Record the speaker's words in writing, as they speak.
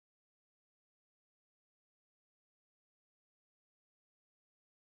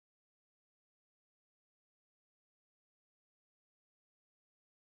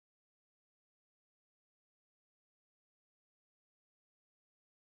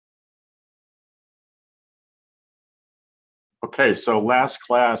Okay, so last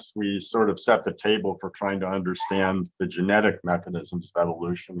class, we sort of set the table for trying to understand the genetic mechanisms of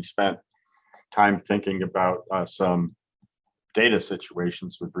evolution. We spent time thinking about some data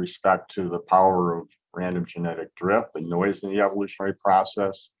situations with respect to the power of random genetic drift, the noise in the evolutionary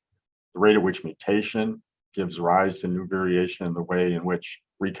process, the rate at which mutation gives rise to new variation, and the way in which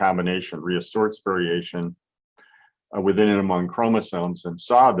recombination reassorts variation within and among chromosomes, and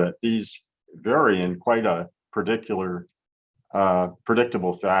saw that these vary in quite a predictable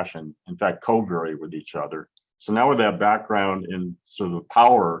fashion, in fact, co-vary with each other. So now with that background in sort of the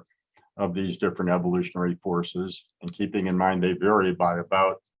power of these different evolutionary forces, and keeping in mind they vary by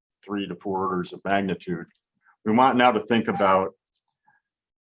about 3 to 4 orders of magnitude, we want now to think about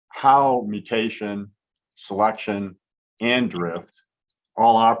how mutation, selection, and drift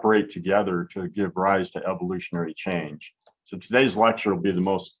all operate together to give rise to evolutionary change. So today's lecture will be the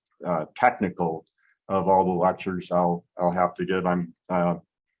most technical of all the lectures I'll have to give. I'm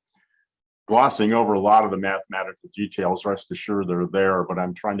glossing over a lot of the mathematical details. Rest assured they're there, but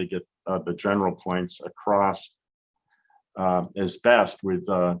I'm trying to get the general points across as best with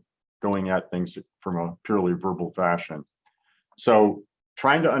going at things from a purely verbal fashion. So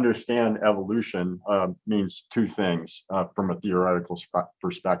trying to understand evolution means two things from a theoretical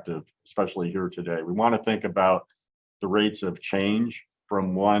perspective, especially here today. We want to think about the rates of change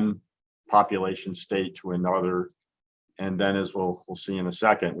from one population state to another. And then, as we'll see in a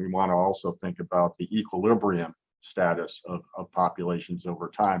second, we want to also think about the equilibrium status of populations over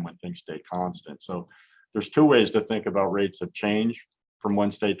time when things stay constant. So there's two ways to think about rates of change from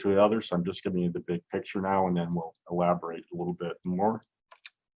one state to the other. So I'm just giving you the big picture now, and then we'll elaborate a little bit more.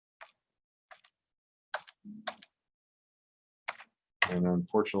 And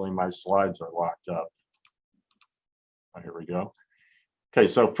unfortunately, my slides are locked up. Oh, here we go. Okay,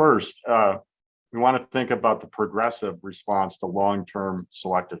 so first, we want to think about the progressive response to long-term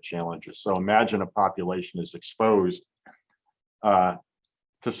selective challenges. So imagine a population is exposed to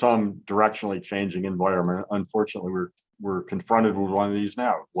some directionally changing environment. Unfortunately, we're confronted with one of these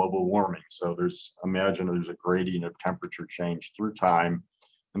now, global warming. So imagine there's a gradient of temperature change through time,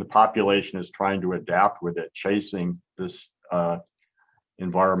 and the population is trying to adapt with it, chasing this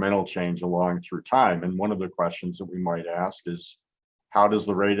environmental change along through time. And one of the questions that we might ask is, how does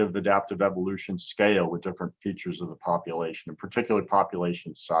the rate of adaptive evolution scale with different features of the population, in particular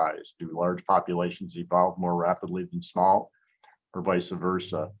population size? Do large populations evolve more rapidly than small, or vice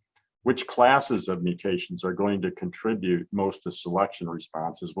versa? Which classes of mutations are going to contribute most to selection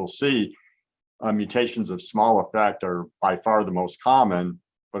responses? We'll see mutations of small effect are by far the most common,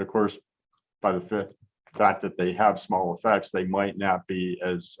 but of course, by the fact that they have small effects, they might not be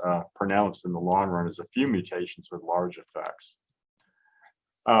as pronounced in the long run as a few mutations with large effects.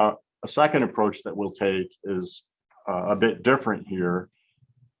 A second approach that we'll take is a bit different here.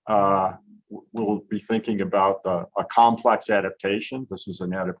 We'll be thinking about a complex adaptation. This is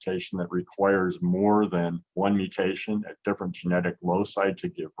an adaptation that requires more than one mutation at different genetic loci to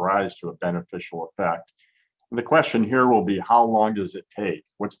give rise to a beneficial effect. And the question here will be, how long does it take?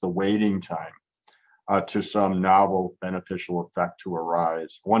 What's the waiting time to some novel beneficial effect to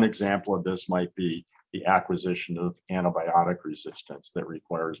arise? One example of this might be the acquisition of antibiotic resistance that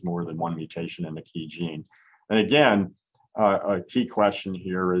requires more than one mutation in a key gene. And again, a key question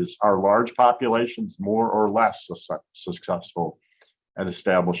here is, are large populations more or less successful at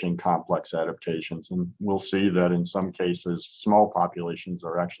establishing complex adaptations? And we'll see that in some cases, small populations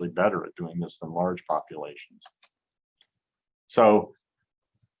are actually better at doing this than large populations. So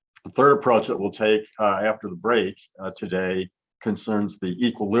the third approach that we'll take after the break today concerns the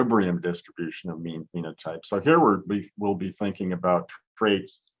equilibrium distribution of mean phenotypes. So here we'll be thinking about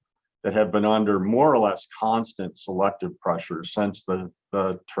traits that have been under more or less constant selective pressure since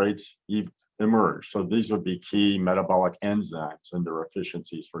the traits emerged. So these would be key metabolic enzymes and their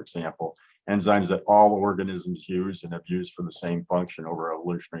efficiencies, for example, enzymes that all organisms use and have used for the same function over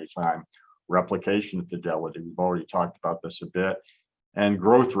evolutionary time. Replication fidelity, we've already talked about this a bit, and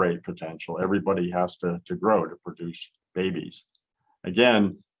growth rate potential. Everybody has to grow to produce babies.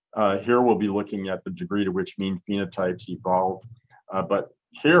 Again, here we'll be looking at the degree to which mean phenotypes evolve, but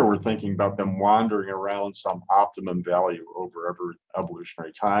here we're thinking about them wandering around some optimum value over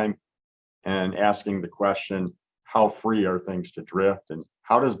evolutionary time, and asking the question, how free are things to drift, and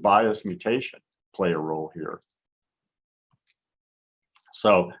how does bias mutation play a role here?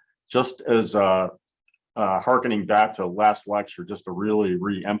 So just as hearkening back to last lecture, just to really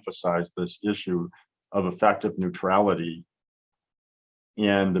re-emphasize this issue of effective neutrality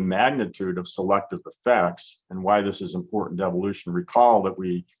and the magnitude of selective effects and why this is important to evolution. Recall that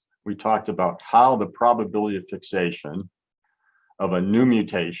we talked about how the probability of fixation of a new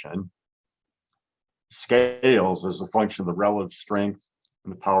mutation scales as a function of the relative strength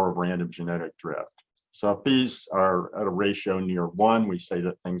and the power of random genetic drift. So if these are at a ratio near 1, we say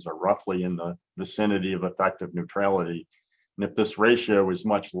that things are roughly in the vicinity of effective neutrality. And if this ratio is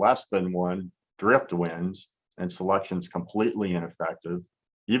much less than 1, drift wins and selection is completely ineffective,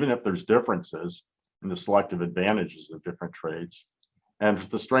 even if there's differences in the selective advantages of different traits. And if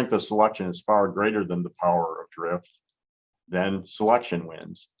the strength of selection is far greater than the power of drift, then selection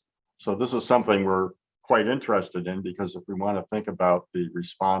wins. So this is something we're quite interested in, because if we want to think about the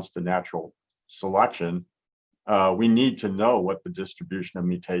response to natural selection, we need to know what the distribution of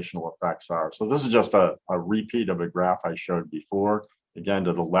mutational effects are. So this is just a repeat of a graph I showed before. Again,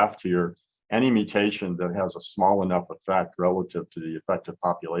 to the left here, any mutation that has a small enough effect relative to the effective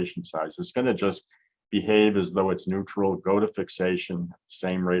population size is going to just behave as though it's neutral, go to fixation at the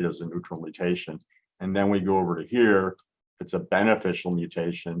same rate as a neutral mutation. And then we go over to here, if it's a beneficial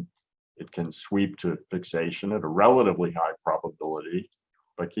mutation, it can sweep to fixation at a relatively high probability.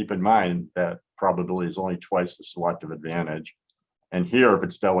 But keep in mind that probability is only twice the selective advantage. And here, if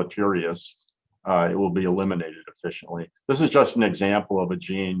it's deleterious, it will be eliminated efficiently. This is just an example of a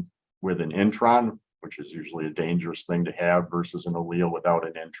gene with an intron, which is usually a dangerous thing to have, versus an allele without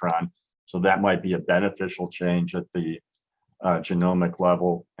an intron. So that might be a beneficial change at the genomic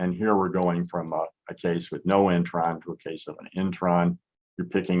level. And here we're going from a case with no intron to a case of an intron. You're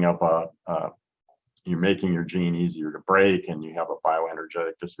picking up you're making your gene easier to break, and you have a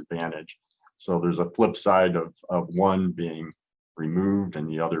bioenergetic disadvantage. So there's a flip side of one being removed and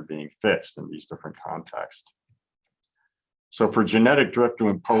the other being fixed in these different contexts. So for genetic drift to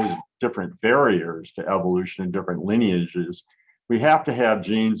impose different barriers to evolution in different lineages, we have to have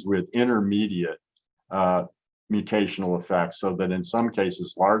genes with intermediate mutational effects, so that in some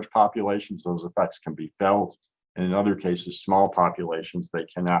cases, large populations, those effects can be felt, and in other cases, small populations, they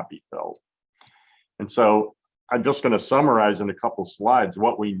cannot be felt. And so I'm just going to summarize in a couple slides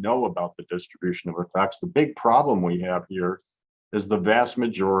what we know about the distribution of effects. The big problem we have here is the vast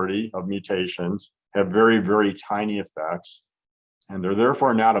majority of mutations have very, very tiny effects, and they're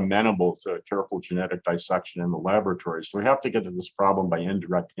therefore not amenable to a careful genetic dissection in the laboratory. So we have to get to this problem by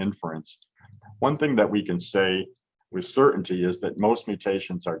indirect inference. One thing that we can say with certainty is that most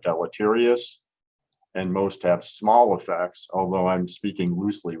mutations are deleterious, and most have small effects, although I'm speaking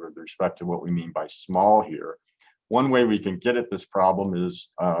loosely with respect to what we mean by small here. One way we can get at this problem is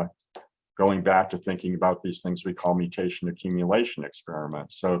going back to thinking about these things we call mutation accumulation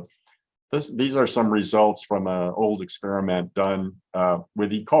experiments. So these are some results from an old experiment done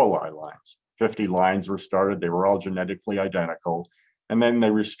with E. coli lines. 50 lines were started, they were all genetically identical, and then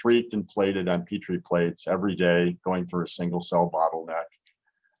they were streaked and plated on Petri plates every day, going through a single cell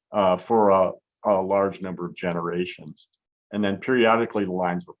bottleneck for a large number of generations. And then periodically the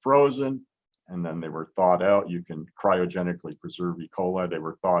lines were frozen, and then they were thawed out. You can cryogenically preserve E. coli. They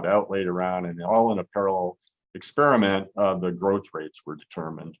were thawed out later on, and all in a parallel experiment, the growth rates were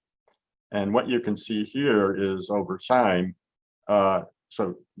determined. And what you can see here is over time,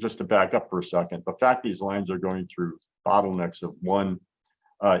 so just to back up for a second, the fact these lines are going through bottlenecks of one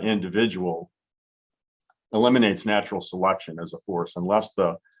individual eliminates natural selection as a force. Unless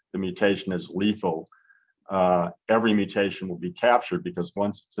the mutation is lethal, every mutation will be captured, because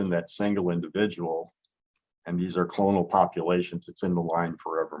once it's in that single individual, and these are clonal populations, it's in the line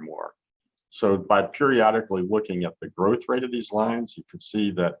forevermore. So by periodically looking at the growth rate of these lines, you can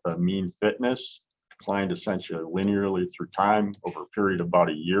see that the mean fitness declined essentially linearly through time over a period of about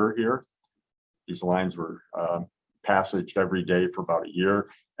a year here. These lines were passaged every day for about a year.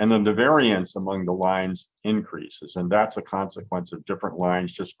 And then the variance among the lines increases. And that's a consequence of different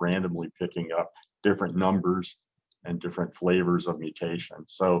lines just randomly picking up different numbers and different flavors of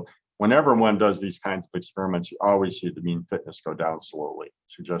mutations. So whenever one does these kinds of experiments, you always see the mean fitness go down slowly,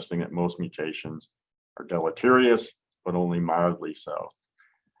 suggesting that most mutations are deleterious, but only mildly so.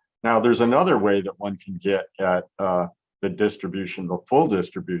 Now, there's another way that one can get at the distribution, the full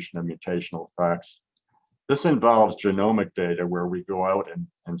distribution of mutational effects. This involves genomic data, where we go out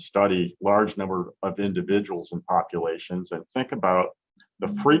and study large number of individuals in populations and think about the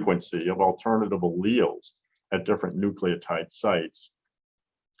frequency of alternative alleles at different nucleotide sites.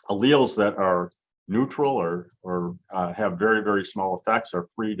 Alleles that are neutral or have very, very small effects are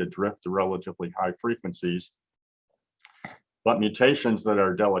free to drift to relatively high frequencies. But mutations that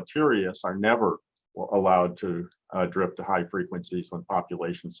are deleterious are never allowed to drift to high frequencies when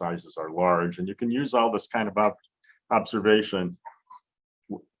population sizes are large. And you can use all this kind of observation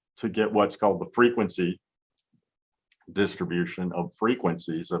to get what's called the frequency distribution of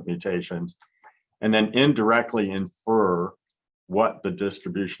frequencies of mutations, and then indirectly infer what the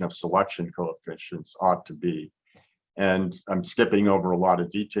distribution of selection coefficients ought to be. And I'm skipping over a lot of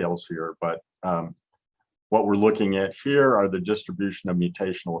details here, but what we're looking at here are the distribution of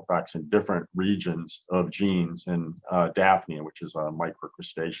mutational effects in different regions of genes in Daphnia, which is a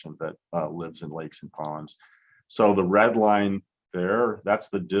microcrustacean that lives in lakes and ponds. So the red line there, that's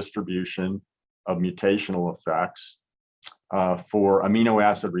the distribution of mutational effects for amino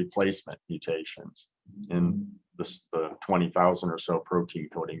acid replacement mutations in the 20,000 or so protein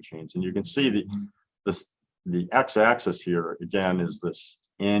coding genes. And you can see the x-axis here, again, is this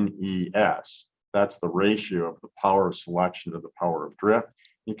NES. That's the ratio of the power of selection to the power of drift.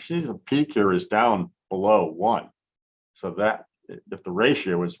 You can see the peak here is down below 1. So that if the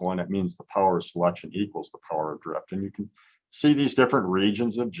ratio is 1, it means the power of selection equals the power of drift. And you can see these different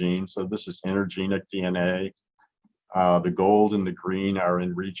regions of genes. So this is intergenic DNA. The gold and the green are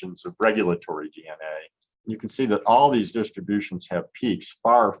in regions of regulatory DNA. You can see that all these distributions have peaks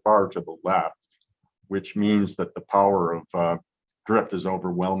far, far to the left, which means that the power of drift is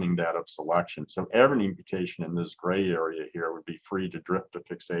overwhelming that of selection. So every mutation in this gray area here would be free to drift to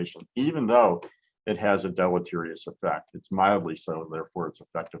fixation, even though it has a deleterious effect. It's mildly so, therefore it's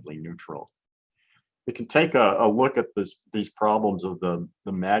effectively neutral. We can take a look at these problems of the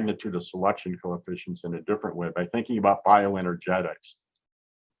magnitude of selection coefficients in a different way by thinking about bioenergetics.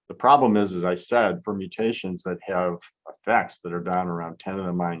 The problem is, as I said, for mutations that have effects that are down around 10 to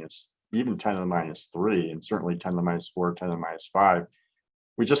the minus, even 10 to the minus 3, and certainly 10 to the minus 4, 10 to the minus 5,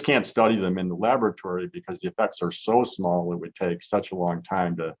 we just can't study them in the laboratory because the effects are so small, it would take such a long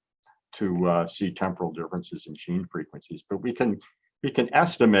time to see temporal differences in gene frequencies. But we can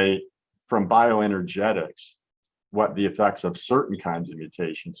estimate from bioenergetics what the effects of certain kinds of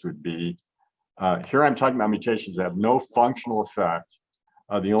mutations would be. Here I'm talking about mutations that have no functional effect.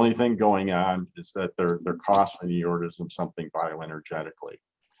 The only thing going on is that they're costing the organism something bioenergetically.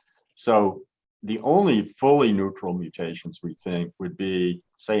 So the only fully neutral mutations we think would be,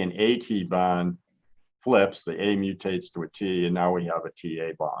 say, an AT bond flips, the A mutates to a T, and now we have a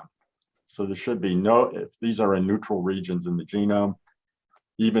TA bond. So there should be no, if these are in neutral regions in the genome,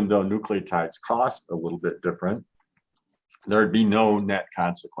 even though nucleotides cost a little bit different, there'd be no net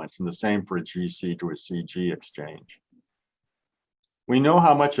consequence. And the same for a GC to a CG exchange. We know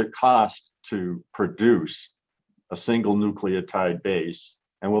how much it costs to produce a single nucleotide base,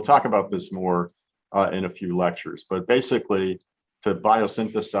 and we'll talk about this more in a few lectures. But basically, to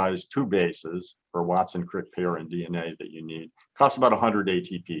biosynthesize 2 bases for Watson-Crick pair and DNA that you need costs about 100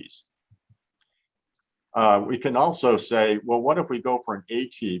 ATPs. We can also say, well, what if we go for an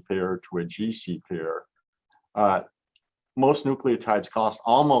AT pair to a GC pair? Most nucleotides cost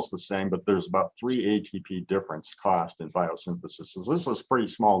almost the same, but there's about 3 ATP difference cost in biosynthesis. So this is a pretty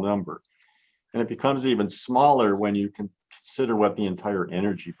small number. And it becomes even smaller when you can consider what the entire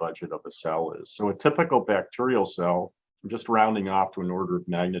energy budget of a cell is. So a typical bacterial cell, I'm just rounding off to an order of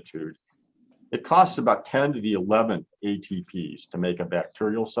magnitude, it costs about 10 to the 11th ATPs to make a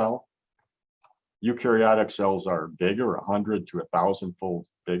bacterial cell. Eukaryotic cells are bigger, 100 to 1,000-fold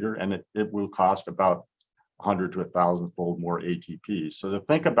bigger, and it will cost about 100 to 1,000-fold more ATPs. So to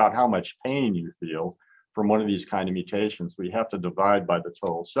think about how much pain you feel from one of these kind of mutations, we have to divide by the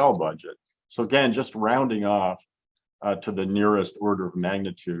total cell budget. So again, just rounding off to the nearest order of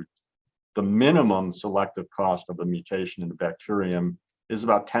magnitude, the minimum selective cost of a mutation in the bacterium is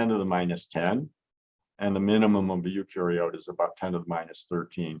about 10 to the minus 10, and the minimum of a eukaryote is about 10 to the minus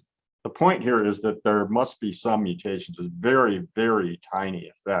 13. The point here is that there must be some mutations with very, very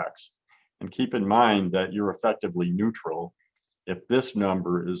tiny effects. And keep in mind that you're effectively neutral if this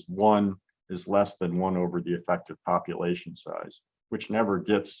number is less than 1 over the effective population size, which never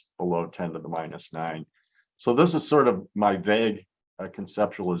gets below 10 to the minus 9. So this is sort of my vague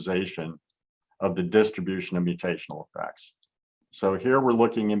conceptualization of the distribution of mutational effects. So here we're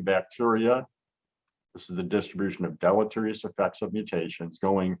looking in bacteria. This is the distribution of deleterious effects of mutations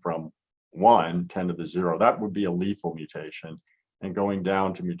going from 1, 10 to the 0. That would be a lethal mutation, and going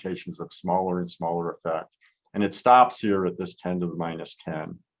down to mutations of smaller and smaller effect. And it stops here at this 10 to the minus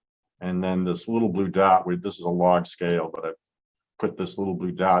 10. And then this little blue dot, this is a log scale, but I put this little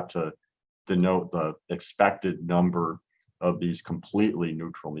blue dot to denote the expected number of these completely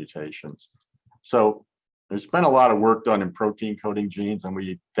neutral mutations. So there's been a lot of work done in protein coding genes, and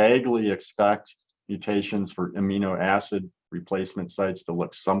we vaguely expect mutations for amino acid replacement sites to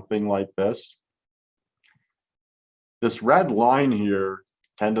look something like this. This red line here,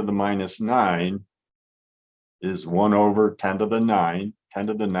 10 to the minus 9, is 1 over 10 to the 9. 10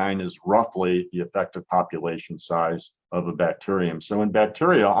 to the 9 is roughly the effective population size of a bacterium. So in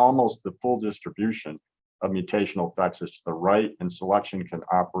bacteria, almost the full distribution of mutational effects is to the right, and selection can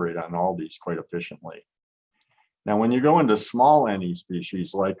operate on all these quite efficiently. Now, when you go into small NE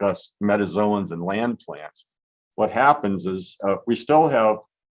species like us metazoans and land plants, what happens is we still have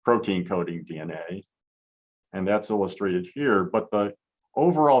protein coding DNA, and that's illustrated here, but the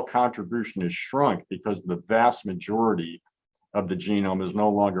overall contribution is shrunk because the vast majority of the genome is no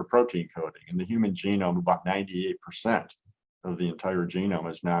longer protein coding. In the human genome, about 98% of the entire genome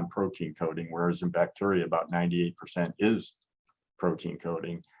is non-protein coding, whereas in bacteria, about 98% is protein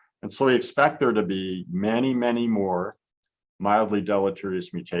coding. And so we expect there to be many, many more mildly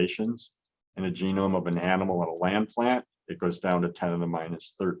deleterious mutations in a genome of an animal and a land plant. It goes down to 10 to the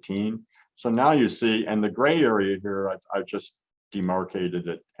minus 13. So now you see, and the gray area here, I've just demarcated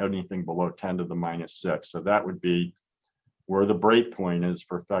it anything below 10 to the minus 6. So that would be where the break point is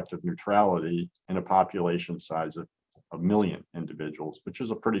for effective neutrality in a population size of 1 million individuals, which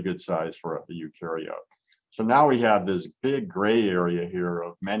is a pretty good size for a eukaryote. So now we have this big gray area here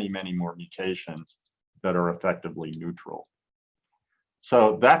of many, many more mutations that are effectively neutral.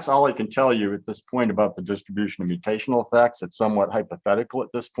 So that's all I can tell you at this point about the distribution of mutational effects. It's somewhat hypothetical at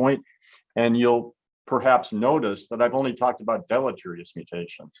this point. And you'll perhaps notice that I've only talked about deleterious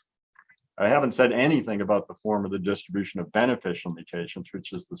mutations. I haven't said anything about the form of the distribution of beneficial mutations,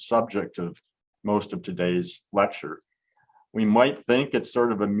 which is the subject of most of today's lecture. We might think it's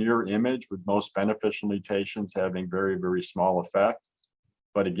sort of a mirror image with most beneficial mutations having very, very small effect.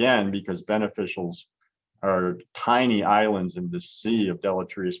 But again, because beneficials are tiny islands in the sea of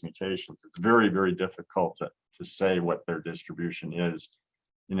deleterious mutations, it's very, very difficult to say what their distribution is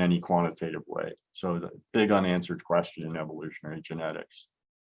in any quantitative way. So the big unanswered question in evolutionary genetics.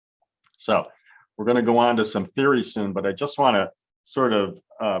 So we're going to go on to some theory soon, but I just want to sort of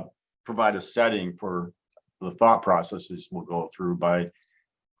provide a setting for the thought processes we'll go through by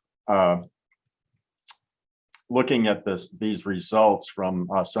looking at these results from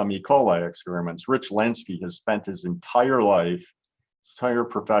some E. coli experiments. Rich Lenski has spent his entire life, his entire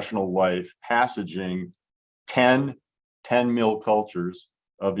professional life, passaging 10 mil cultures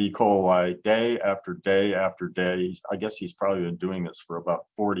of E. coli day after day after day. I guess he's probably been doing this for about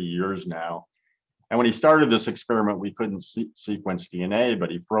 40 years now. And when he started this experiment, we couldn't sequence DNA,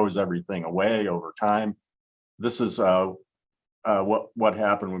 but he froze everything away over time. This is what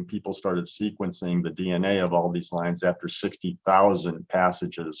happened when people started sequencing the DNA of all these lines after 60,000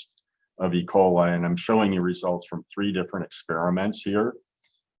 passages of E. coli. And I'm showing you results from 3 different experiments here.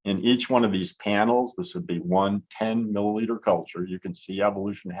 In each one of these panels, this would be one 10 milliliter culture. You can see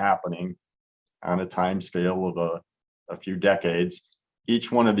evolution happening on a time scale of a few decades.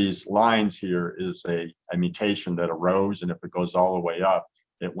 Each one of these lines here is a mutation that arose, and if it goes all the way up,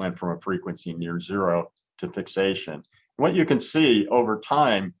 it went from a frequency near 0 to fixation. What you can see over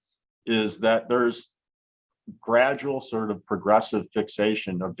time is that there's gradual sort of progressive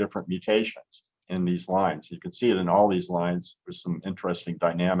fixation of different mutations in these lines. You can see it in all these lines with some interesting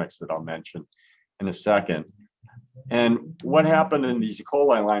dynamics that I'll mention in a second. And what happened in these E.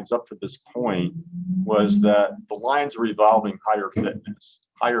 coli lines up to this point was that the lines were evolving higher fitness,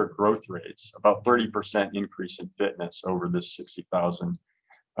 higher growth rates, about 30% increase in fitness over this 60,000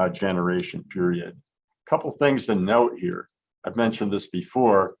 generation period. A couple things to note here. I've mentioned this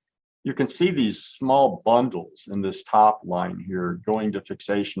before. You can see these small bundles in this top line here going to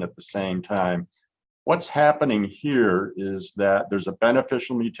fixation at the same time. What's happening here is that there's a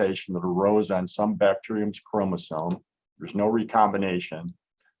beneficial mutation that arose on some bacterium's chromosome. There's no recombination.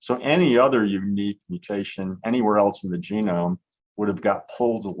 So any other unique mutation anywhere else in the genome would have got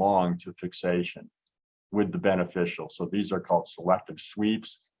pulled along to fixation with the beneficial. So these are called selective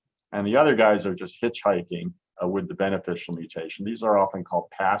sweeps. And the other guys are just hitchhiking with the beneficial mutation. These are often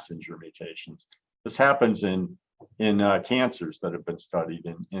called passenger mutations. This happens in cancers that have been studied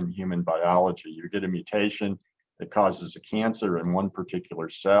in human biology. You get a mutation that causes a cancer in one particular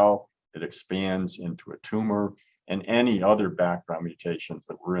cell, it expands into a tumor, and any other background mutations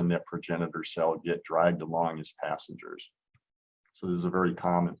that were in that progenitor cell get dragged along as passengers. So this is a very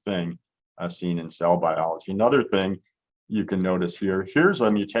common thing seen in cell biology. Another thing you can notice here, here's a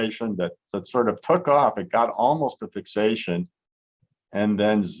mutation that sort of took off. It got almost to fixation, and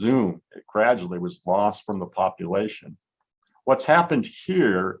then zoom, it gradually was lost from the population. What's happened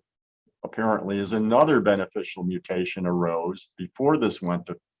here, apparently, is another beneficial mutation arose before this went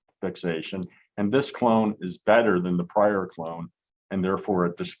to fixation, and this clone is better than the prior clone, and therefore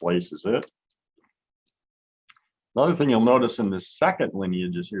it displaces it. Another thing you'll notice in this second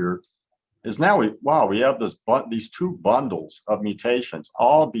lineage here is now we have these 2 bundles of mutations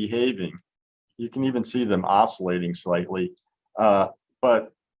all behaving. You can even see them oscillating slightly,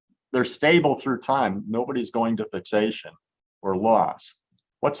 but they're stable through time. Nobody's going to fixation or loss.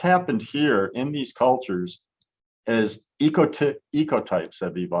 What's happened here in these cultures is ecotypes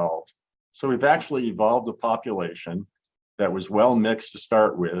have evolved. So we've actually evolved a population that was well mixed to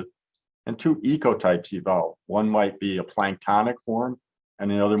start with, and two ecotypes evolved. One might be a planktonic form, and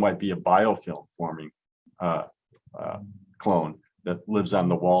the other might be a biofilm forming clone that lives on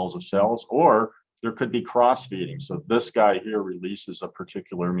the walls of cells, or there could be cross feeding. So this guy here releases a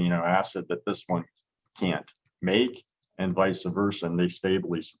particular amino acid that this one can't make, and vice versa, and they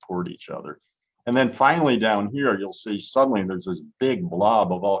stably support each other. And then finally down here, you'll see suddenly there's this big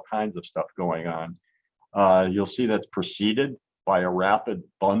blob of all kinds of stuff going on. You'll see that's preceded by a rapid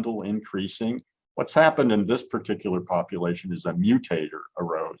bundle increasing. What's happened in this particular population is a mutator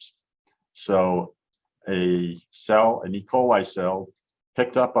arose. So a cell, an E. coli cell,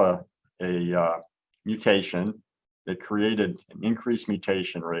 picked up a mutation that created an increased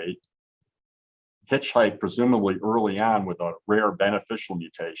mutation rate, hitchhiked presumably early on with a rare beneficial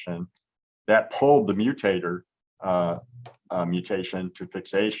mutation that pulled the mutator mutation to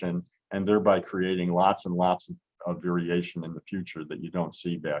fixation, and thereby creating lots and lots of variation in the future that you don't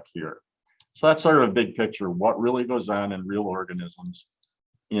see back here. So that's sort of a big picture of what really goes on in real organisms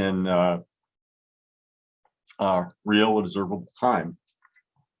in real observable time.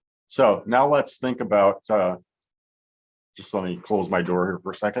 So now let's think about, just let me close my door here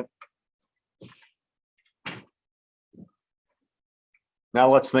for a second. Now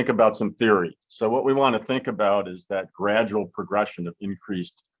let's think about some theory. So what we want to think about is that gradual progression of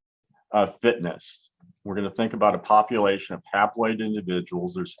increased fitness. We're going to think about a population of haploid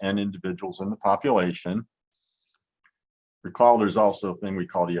individuals. There's N individuals in the population. Recall there's also a thing we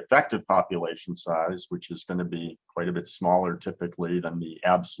call the effective population size, which is going to be quite a bit smaller typically than the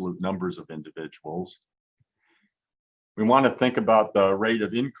absolute numbers of individuals. We want to think about the rate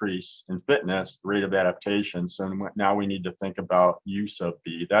of increase in fitness, the rate of adaptation. So now we need to think about U sub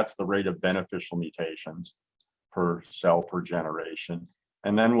B. That's the rate of beneficial mutations per cell per generation.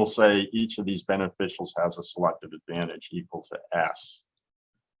 And then we'll say each of these beneficials has a selective advantage equal to S.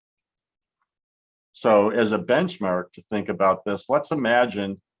 So as a benchmark to think about this, let's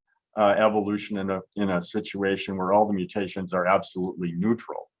imagine evolution in a situation where all the mutations are absolutely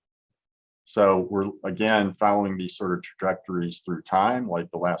neutral. So we're, again, following these sort of trajectories through time, like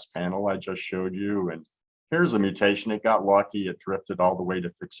the last panel I just showed you. And here's a mutation. It got lucky. It drifted all the way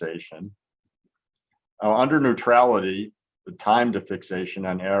to fixation. Under neutrality, the time to fixation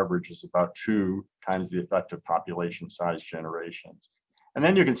on average is about 2 times the effective population size generations. And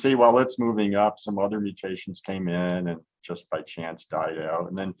then you can see while it's moving up, some other mutations came in and just by chance died out.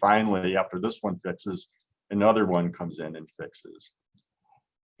 And then finally, after this one fixes, another one comes in and fixes.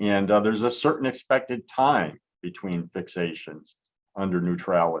 And there's a certain expected time between fixations under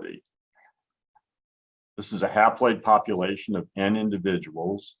neutrality. This is a haploid population of N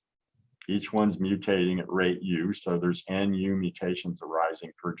individuals. Each one's mutating at rate U, so there's NU mutations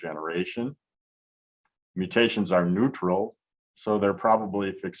arising per generation. Mutations are neutral, so their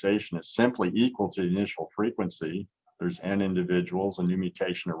probability of fixation is simply equal to the initial frequency. There's N individuals, a new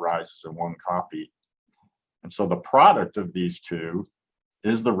mutation arises in one copy. And so the product of these two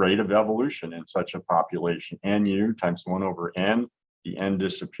is the rate of evolution in such a population. NU times 1 over N, the N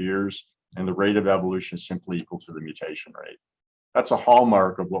disappears, and the rate of evolution is simply equal to the mutation rate. That's a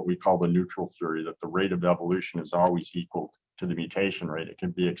hallmark of what we call the neutral theory, that the rate of evolution is always equal to the mutation rate. It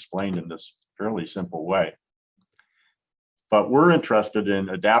can be explained in this fairly simple way. But we're interested in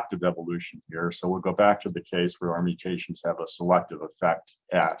adaptive evolution here, so we'll go back to the case where our mutations have a selective effect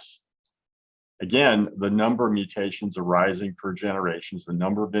S. Again, the number of mutations arising per generation is the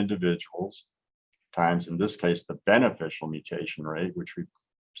number of individuals times, in this case, the beneficial mutation rate, which we've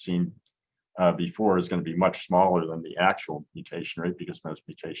seen before is going to be much smaller than the actual mutation rate because most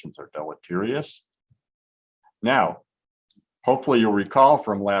mutations are deleterious. Now, hopefully you'll recall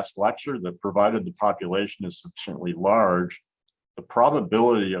from last lecture that provided the population is sufficiently large, the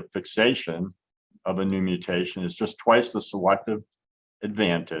probability of fixation of a new mutation is just twice the selective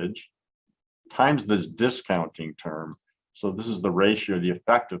advantage times this discounting term. So this is the ratio of the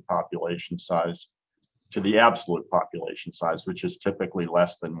effective population size to the absolute population size, which is typically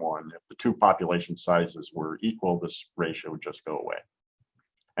less than 1. If the two population sizes were equal, this ratio would just go away.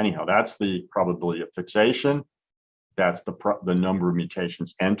 Anyhow, that's the probability of fixation. That's the number of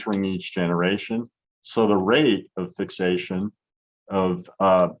mutations entering each generation. So the rate of fixation of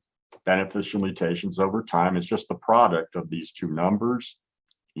beneficial mutations over time is just the product of these two numbers.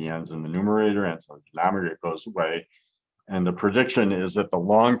 The N's in the numerator, and so the denominator goes away. And the prediction is that the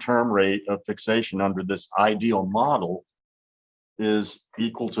long-term rate of fixation under this ideal model is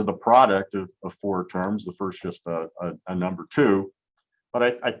equal to the product of 4 terms, the first just a number 2.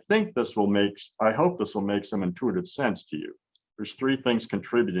 But I think this will make, I hope this will make some intuitive sense to you. There's 3 things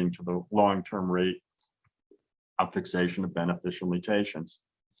contributing to the long-term rate of fixation of beneficial mutations.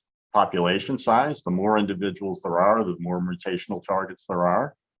 Population size, the more individuals there are, the more mutational targets there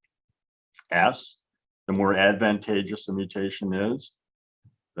are. S, the more advantageous the mutation is,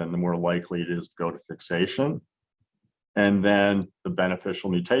 then the more likely it is to go to fixation. And then the beneficial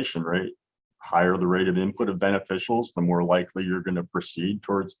mutation rate, higher the rate of input of beneficials, the more likely you're going to proceed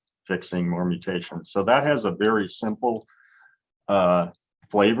towards fixing more mutations. So that has a very simple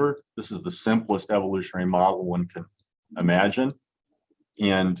flavor. This is the simplest evolutionary model one can imagine.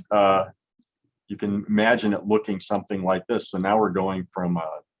 And you can imagine it looking something like this. So now we're going from a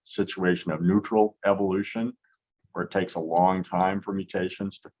situation of neutral evolution, where it takes a long time for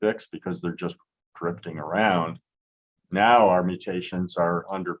mutations to fix because they're just drifting around. Now our mutations are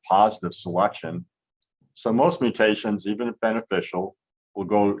under positive selection. So most mutations, even if beneficial, will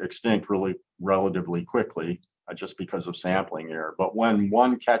go extinct relatively quickly, just because of sampling error. But when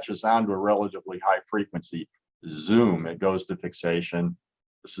one catches on to a relatively high frequency, zoom, it goes to fixation.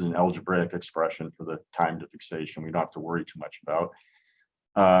 This is an algebraic expression for the time to fixation. We don't have to worry too much about.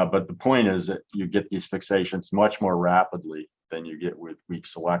 But the point is that you get these fixations much more rapidly than you get with weak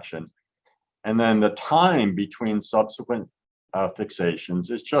selection. And then the time between subsequent fixations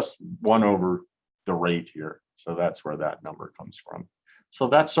is just 1 over the rate here. So that's where that number comes from. So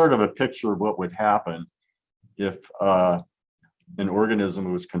that's sort of a picture of what would happen if an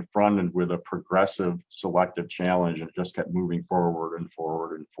organism was confronted with a progressive selective challenge and it just kept moving forward and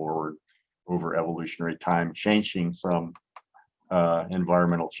forward and forward over evolutionary time, changing some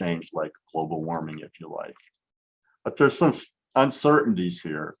environmental change like global warming, if you like. But there's some uncertainties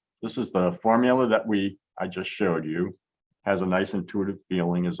here. This is the formula that I just showed you. Has a nice intuitive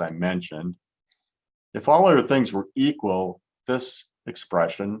feeling, as I mentioned. If all other things were equal, this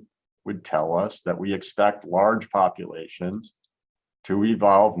expression would tell us that we expect large populations to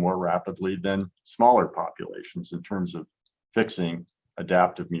evolve more rapidly than smaller populations in terms of fixing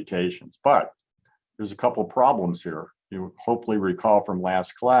adaptive mutations. But there's a couple problems here. You hopefully recall from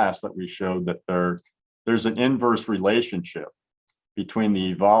last class that we showed that there's an inverse relationship between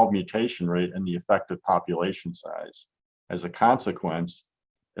the evolved mutation rate and the effective population size. As a consequence,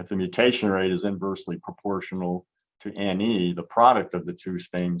 if the mutation rate is inversely proportional to NE, the product of the 2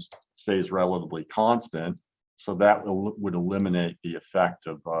 things stays relatively constant. So that would eliminate the effect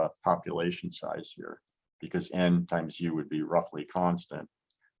of population size here, because N times U would be roughly constant.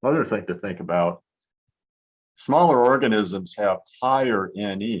 Another thing to think about, smaller organisms have higher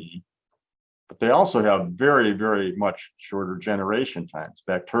NE, but they also have very, very much shorter generation times.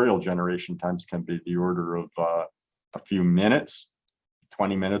 Bacterial generation times can be the order of a few minutes,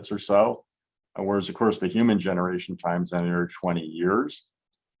 20 minutes or so, whereas of course the human generation times are 20 years.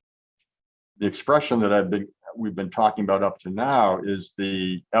 The expression that we've been talking about up to now is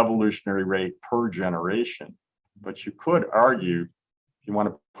the evolutionary rate per generation. But you could argue, if you want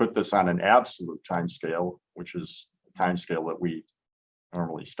to put this on an absolute time scale, which is the time scale that we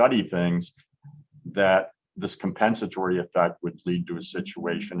normally study things, that this compensatory effect would lead to a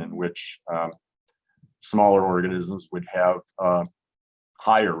situation in which smaller organisms would have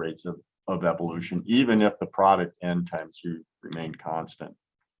higher rates of evolution, even if the product N times U remained constant.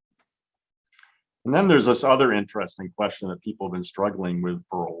 And then there's this other interesting question that people have been struggling with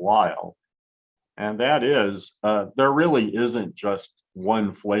for a while. And that is, there really isn't just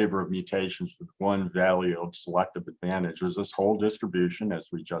one flavor of mutations with one value of selective advantage. There's this whole distribution, as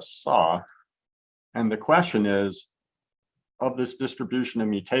we just saw. And the question is, of this distribution of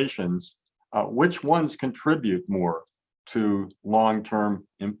mutations, which ones contribute more to long-term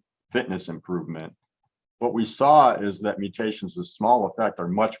fitness improvement? What we saw is that mutations with small effect are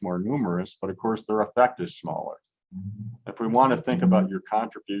much more numerous, but of course their effect is smaller. If we want to think about your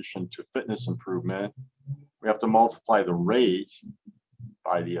contribution to fitness improvement, we have to multiply the rate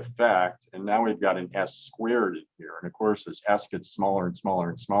by the effect, and now we've got an S squared in here. And of course, as S gets smaller and smaller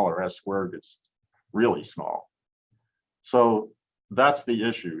and smaller, S squared gets really small. So that's the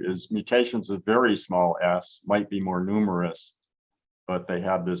issue, is mutations with very small S might be more numerous, but they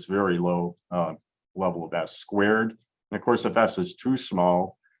have this very low level of S squared. And of course, if S is too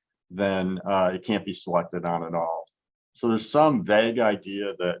small, then it can't be selected on at all. So there's some vague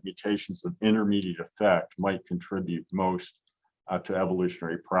idea that mutations of intermediate effect might contribute most to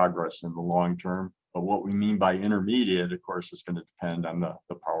evolutionary progress in the long term. But what we mean by intermediate, of course, is going to depend on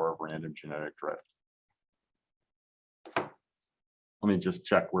the power of random genetic drift. Let me just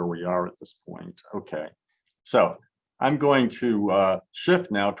check where we are at this point. Okay, so I'm going to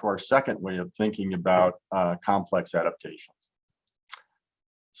shift now to our second way of thinking about complex adaptations.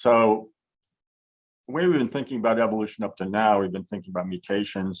 So the way we've been thinking about evolution up to now, we've been thinking about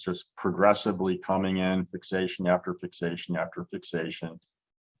mutations just progressively coming in, fixation after fixation after fixation.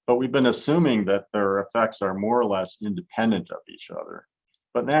 But we've been assuming that their effects are more or less independent of each other.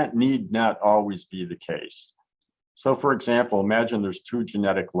 But that need not always be the case. So for example, imagine there's two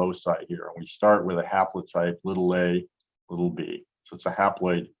genetic loci here, and we start with a haplotype, little a, little b. So it's a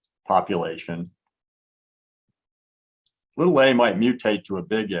haploid population. Little a might mutate to a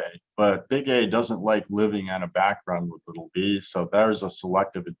big A, but big A doesn't like living on a background with little b, so there's a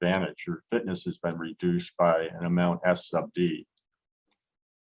selective advantage. Your fitness has been reduced by an amount S sub d.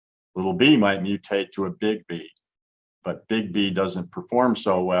 Little b might mutate to a big B, but big B doesn't perform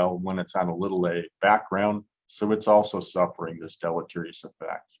so well when it's on a little a background, so it's also suffering this deleterious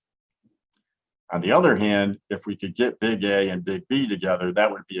effect. On the other hand, if we could get big A and big B together,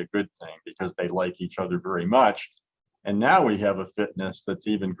 that would be a good thing because they like each other very much. And now we have a fitness that's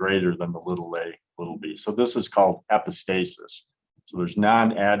even greater than the little a, little b. So this is called epistasis. So there's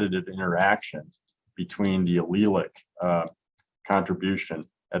non-additive interactions between the allelic contribution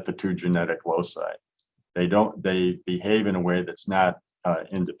at the two genetic loci. They behave in a way that's not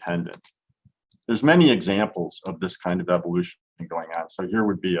independent. There's many examples of this kind of evolution going on. So here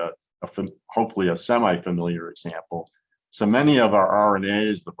would be hopefully a semi-familiar example. So many of our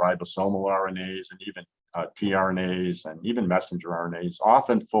RNAs, the ribosomal RNAs, and even tRNAs and even messenger RNAs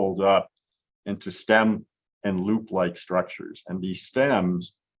often fold up into stem and loop-like structures. And these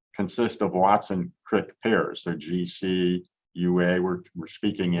stems consist of Watson-Crick pairs. So GC, UA, we're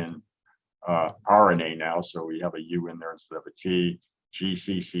speaking in RNA now, so we have a U in there instead of a T,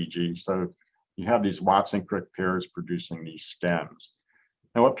 GC, CG. So you have these Watson-Crick pairs producing these stems.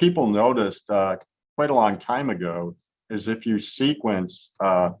 Now, what people noticed quite a long time ago is if you sequence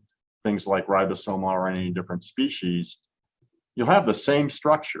things like ribosomal RNA in different species, you'll have the same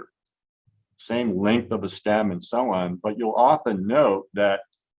structure, same length of a stem and so on, but you'll often note that,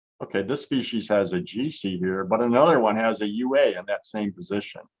 okay, this species has a GC here, but another one has a UA in that same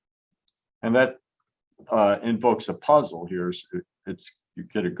position. And that invokes a puzzle here. So you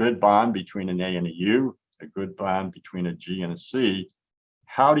get a good bond between an A and a U, a good bond between a G and a C.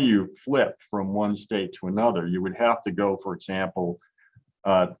 How do you flip from one state to another? You would have to go, for example,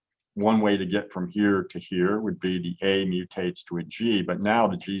 one way to get from here to here would be the A mutates to a G, but now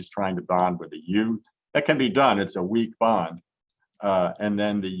the G is trying to bond with a U. That can be done, it's a weak bond. And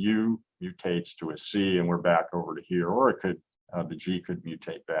then the U mutates to a C and we're back over to here, or it could, the G could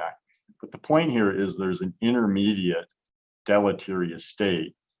mutate back. But the point here is there's an intermediate deleterious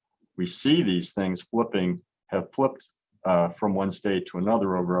state. We see these things have flipped from one state to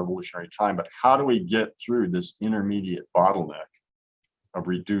another over evolutionary time, but how do we get through this intermediate bottleneck of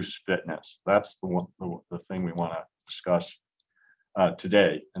reduced fitness? That's the thing we want to discuss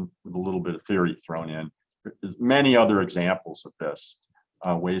today, and with a little bit of theory thrown in. There's many other examples of this,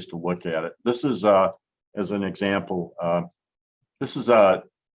 ways to look at it. This is, as an example, this is a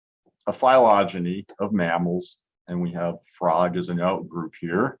phylogeny of mammals, and we have frog as an outgroup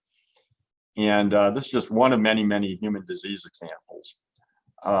here. And this is just one of many, many human disease examples.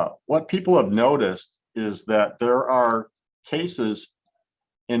 What people have noticed is that there are cases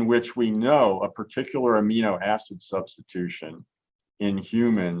in which we know a particular amino acid substitution in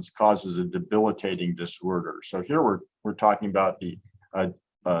humans causes a debilitating disorder. So here we're talking about the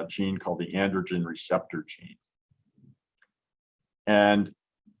gene called the androgen receptor gene. And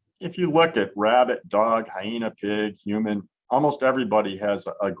if you look at rabbit, dog, hyena, pig, human, almost everybody has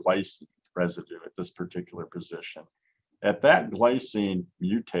a glycine residue at this particular position. If that glycine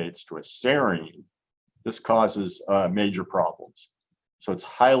mutates to a serine, this causes major problems. So it's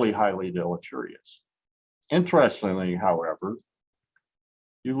highly, highly deleterious. Interestingly, however,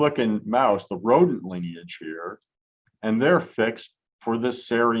 you look in mouse, the rodent lineage here, and they're fixed for this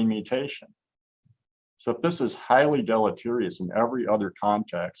serine mutation. So if this is highly deleterious in every other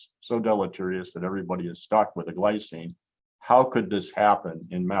context, so deleterious that everybody is stuck with a glycine, how could this happen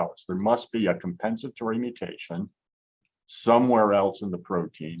in mouse? There must be a compensatory mutation somewhere else in the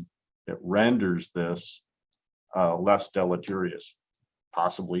protein that renders this less deleterious,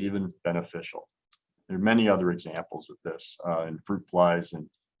 possibly even beneficial. There are many other examples of this in fruit flies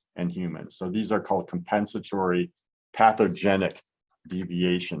and humans. So these are called compensatory pathogenic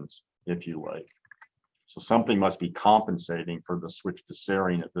deviations, if you like. So something must be compensating for the switch to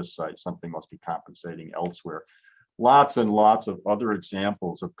serine at this site. Something must be compensating elsewhere. Lots and lots of other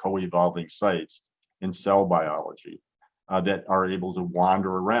examples of co-evolving sites in cell biology that are able to wander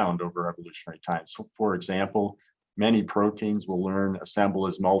around over evolutionary time. So for example, Many proteins will learn assemble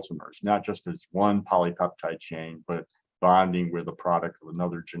as multimers, not just as one polypeptide chain, but bonding with a product of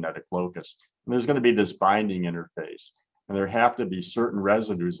another genetic locus. And there's going to be this binding interface. And there have to be certain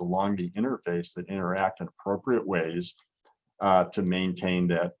residues along the interface that interact in appropriate ways to maintain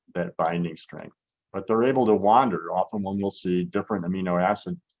that binding strength. But they're able to wander. Often one will see different amino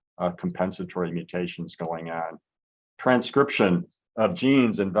acid compensatory mutations going on. Transcription of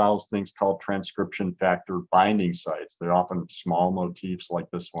genes involves things called transcription factor binding sites. They're often small motifs like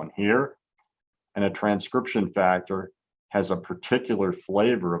this one here. And a transcription factor has a particular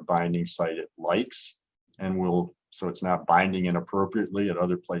flavor of binding site it likes, and so it's not binding inappropriately at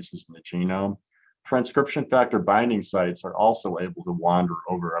other places in the genome. Transcription factor binding sites are also able to wander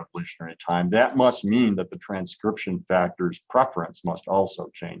over evolutionary time. That must mean that the transcription factor's preference must also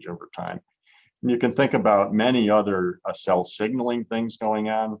change over time. And you can think about many other cell signaling things going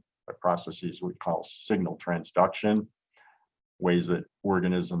on, processes we call signal transduction, ways that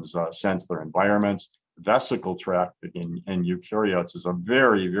organisms sense their environments. Vesicle trafficking in eukaryotes is a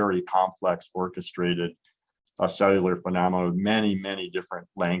very, very complex, orchestrated cellular phenomenon with many, many different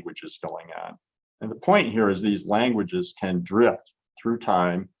languages going on. And the point here is these languages can drift through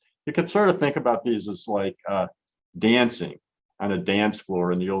time. You can sort of think about these as like dancing on a dance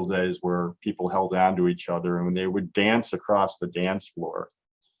floor in the old days where people held on to each other and when they would dance across the dance floor.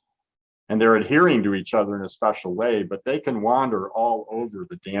 And they're adhering to each other in a special way, but they can wander all over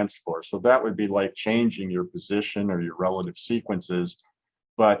the dance floor. So that would be like changing your position or your relative sequences,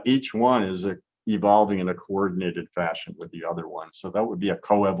 but each one is evolving in a coordinated fashion with the other one. So that would be a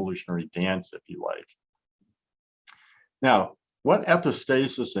co-evolutionary dance, if you like. Now, what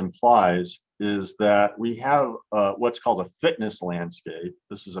epistasis implies is that we have what's called a fitness landscape.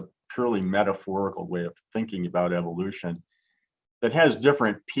 This is a purely metaphorical way of thinking about evolution that has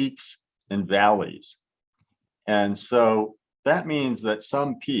different peaks and valleys. And so that means that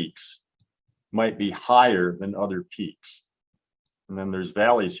some peaks might be higher than other peaks. And then there's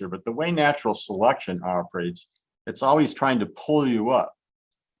valleys here, but the way natural selection operates, it's always trying to pull you up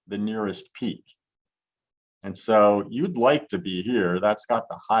the nearest peak. And so you'd like to be here, that's got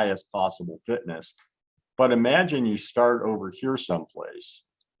the highest possible fitness. But imagine you start over here someplace.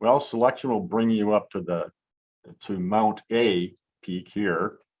 Well, selection will bring you up to Mount A peak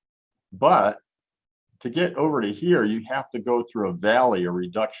here. But to get over to here, you have to go through a valley, a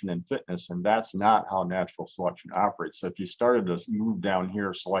reduction in fitness, and that's not how natural selection operates. So if you started to move down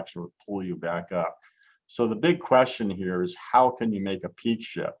here, selection would pull you back up. So the big question here is how can you make a peak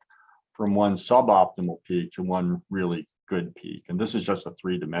shift from one suboptimal peak to one really good peak? And this is just a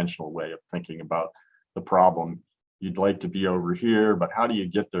three-dimensional way of thinking about the problem. You'd like to be over here, but how do you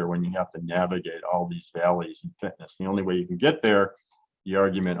get there when you have to navigate all these valleys in fitness? The only way you can get there, the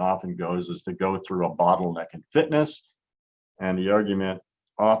argument often goes, is to go through a bottleneck in fitness. And the argument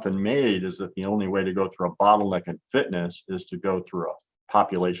often made is that the only way to go through a bottleneck in fitness is to go through a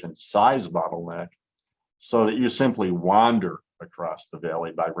population size bottleneck so that you simply wander across the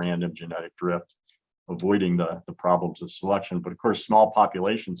valley by random genetic drift, avoiding the problems of selection. But of course, small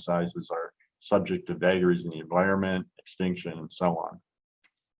population sizes are subject to vagaries in the environment, extinction, and so on.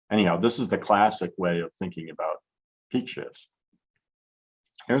 Anyhow, this is the classic way of thinking about peak shifts.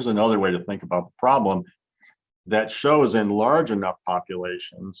 Here's another way to think about the problem that shows in large enough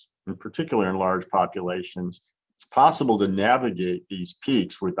populations, in particular in large populations, it's possible to navigate these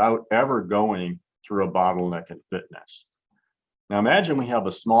peaks without ever going through a bottleneck in fitness. Now imagine we have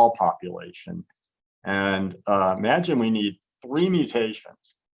a small population and imagine we need 3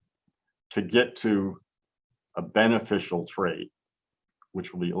 mutations to get to a beneficial trait,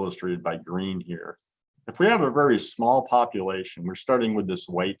 which will be illustrated by green here. If we have a very small population, we're starting with this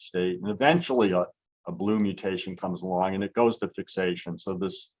white state, and eventually a blue mutation comes along and it goes to fixation. So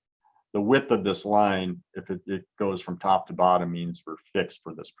the width of this line, if it goes from top to bottom, means we're fixed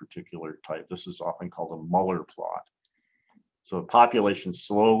for this particular type. This is often called a Muller plot. So the population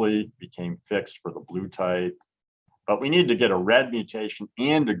slowly became fixed for the blue type, but we need to get a red mutation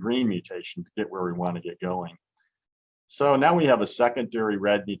and a green mutation to get where we want to get going. So now we have a secondary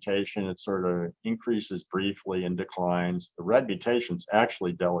red mutation. It sort of increases briefly and declines. The red mutation's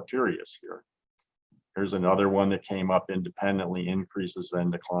actually deleterious here. Here's another one that came up independently, increases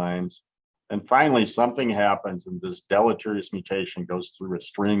then declines. And finally, something happens and this deleterious mutation goes through a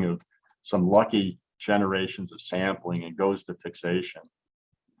string of some lucky generations of sampling and goes to fixation.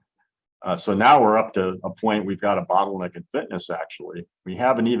 So now we're up to a point we've got a bottleneck in fitness, actually. We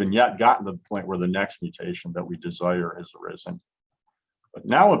haven't even yet gotten to the point where the next mutation that we desire has arisen. But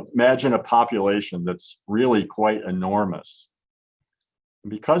now imagine a population that's really quite enormous.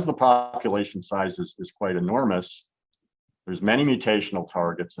 Because the population size is quite enormous, there's many mutational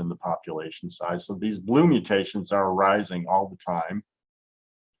targets in the population size. So these blue mutations are arising all the time.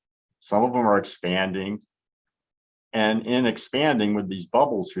 Some of them are expanding. And in expanding with these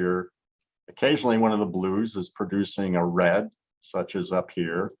bubbles here, occasionally one of the blues is producing a red, such as up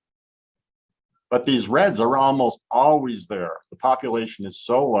here. But these reds are almost always there. The population is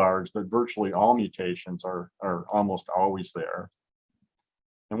so large that virtually all mutations are almost always there.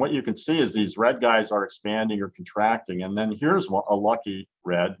 And what you can see is these red guys are expanding or contracting. And then here's a lucky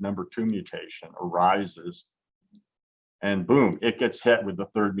red, number 2 mutation, arises. And boom, it gets hit with the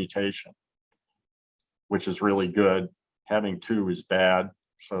 3rd mutation, which is really good. Having 2 is bad.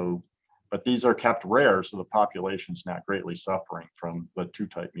 So, but these are kept rare, so the population's not greatly suffering from the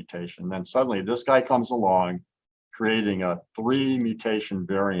 2-type mutation. Then suddenly this guy comes along, creating a 3 mutation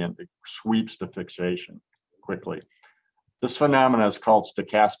variant that sweeps to fixation quickly. This phenomenon is called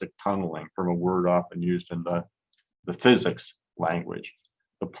stochastic tunneling, from a word often used in the physics language.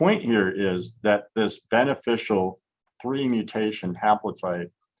 The point here is that this beneficial 3 mutation haplotype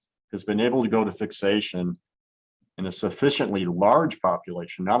has been able to go to fixation in a sufficiently large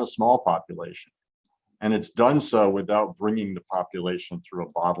population, not a small population. And it's done so without bringing the population through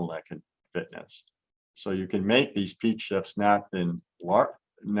a bottleneck in fitness. So you can make these peak shifts not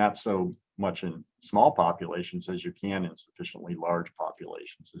so much in small populations as you can in sufficiently large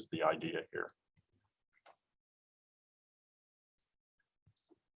populations, is the idea here.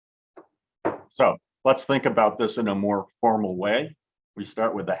 So let's think about this in a more formal way. We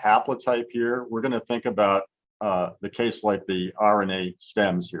start with the haplotype here. We're going to think about the case like the RNA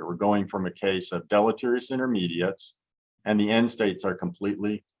stems here. We're going from a case of deleterious intermediates, and the end states are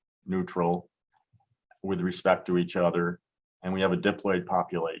completely neutral with respect to each other, and we have a diploid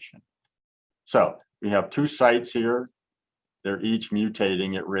population. So we have 2 sites here. They're each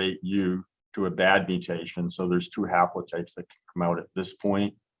mutating at rate U to a bad mutation. So there's 2 haplotypes that can come out at this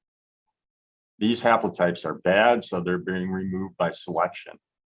point. These haplotypes are bad, so they're being removed by selection.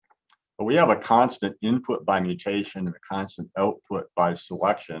 But we have a constant input by mutation and a constant output by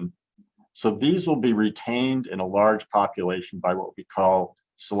selection. So these will be retained in a large population by what we call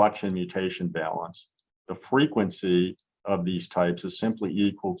selection mutation balance. The frequency of these types is simply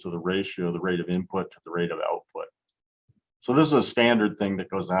equal to the ratio of the rate of input to the rate of output. So this is a standard thing that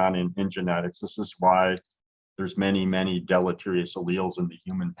goes on in genetics. This is why there's many deleterious alleles in the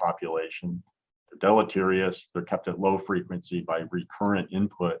human population. They're deleterious, they're kept at low frequency by recurrent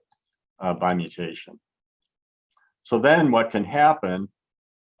input by mutation. So then what can happen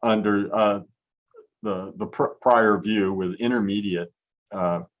under the prior view with intermediate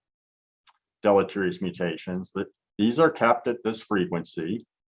deleterious mutations, that these are kept at this frequency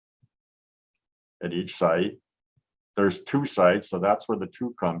at each site. There's 2 sites, so that's where the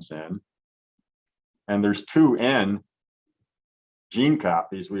 2 comes in. And there's 2 N gene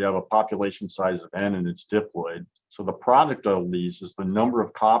copies. We have a population size of N and it's diploid. So the product of these is the number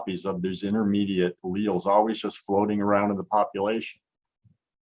of copies of these intermediate alleles always just floating around in the population.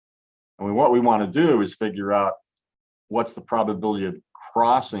 And what we want to do is figure out what's the probability of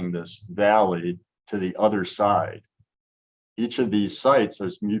crossing this valley to the other side. Each of these sites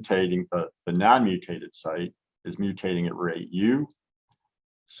is mutating, the non-mutated site is mutating at rate U.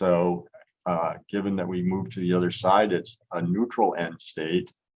 So given that we move to the other side, it's a neutral end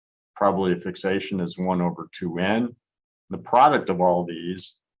state. Probability of fixation is 1/2n. The product of all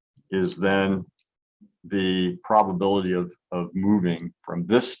these is then the probability of moving from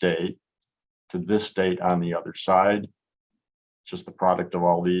this state to this state on the other side. Just the product of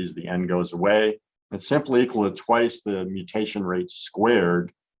all these, the n goes away. It's simply equal to twice the mutation rate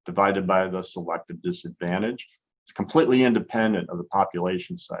squared divided by the selective disadvantage. It's completely independent of the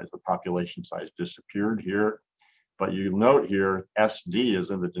population size. The population size disappeared here, but you note here SD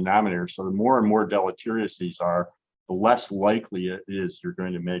is in the denominator. So the more and more deleterious these are, the less likely it is you're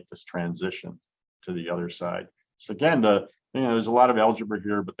going to make this transition to the other side. So again, there's a lot of algebra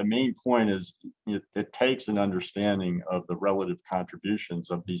here, but the main point is it takes an understanding of the relative contributions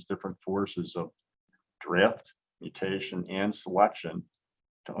of these different forces of drift, mutation, and selection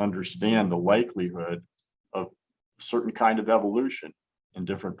to understand the likelihood of a certain kind of evolution in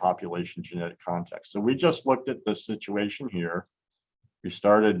different population genetic contexts. So we just looked at this situation here. We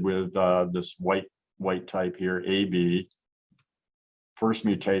started with this white type here, AB. First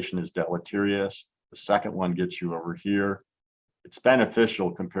mutation is deleterious. The second one gets you over here. It's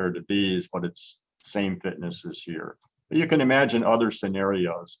beneficial compared to these, but it's same fitness as here. But you can imagine other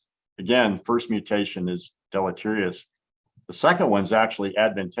scenarios. Again, first mutation is deleterious. The second one's actually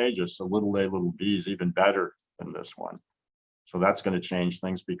advantageous, so little a, little b is even better than this one. So that's going to change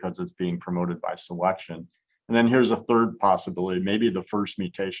things because it's being promoted by selection. And then here's a third possibility. Maybe the first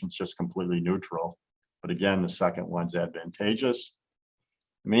mutation is just completely neutral, but again, the second one's advantageous.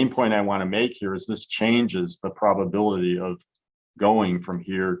 The main point I want to make here is this changes the probability of going from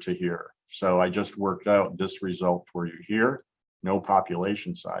here to here. So I just worked out this result for you here. No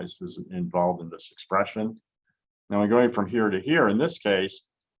population size is involved in this expression. Now I'm going from here to here. In this case,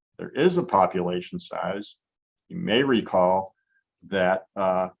 there is a population size. You may recall that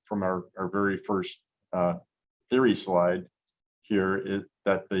from our very first theory slide here is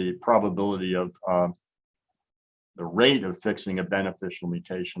that the probability of the rate of fixing a beneficial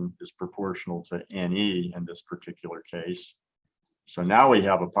mutation is proportional to NE in this particular case. So now we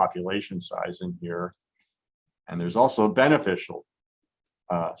have a population size in here, and there's also a beneficial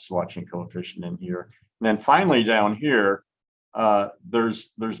selection coefficient in here. And then finally down here, there's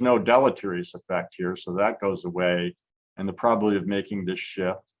no deleterious effect here, so that goes away. And the probability of making this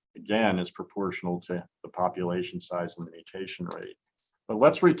shift, again, is proportional to the population size and the mutation rate. But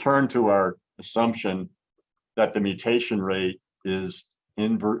let's return to our assumption that the mutation rate is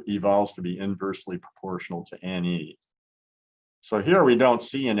evolves to be inversely proportional to NE. So here we don't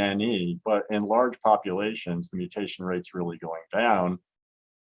see an NE, but in large populations, the mutation rate's really going down.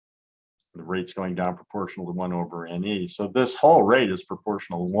 The rate's going down proportional to 1 over NE. So this whole rate is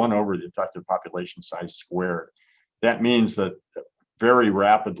proportional to 1 over the effective population size squared. That means that very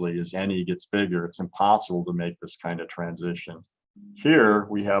rapidly as NE gets bigger, it's impossible to make this kind of transition. Here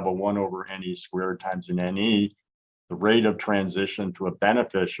we have a 1 over NE squared times an NE. The rate of transition to a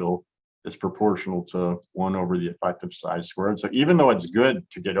beneficial is proportional to 1 over the effective size squared. So even though it's good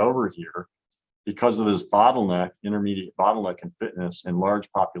to get over here, because of this bottleneck, intermediate bottleneck in fitness in large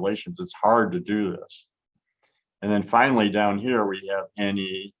populations, it's hard to do this. And then finally down here, we have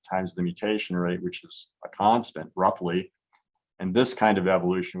NE times the mutation rate, which is a constant roughly. And this kind of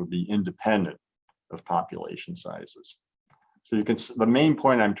evolution would be independent of population sizes. So you can, the main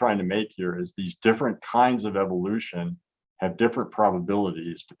point I'm trying to make here is these different kinds of evolution have different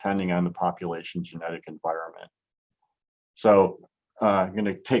probabilities depending on the population genetic environment. So I'm going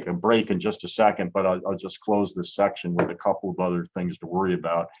to take a break in just a second, but I'll just close this section with a couple of other things to worry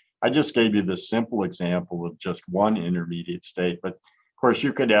about. I just gave you this simple example of just one intermediate state, but of course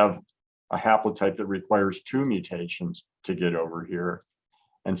you could have a haplotype that requires 2 mutations to get over here,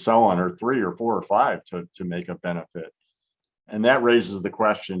 and so on, or 3 or 4 or 5 to make a benefit. And that raises the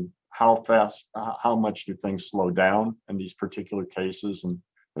question, how fast, how much do things slow down in these particular cases? And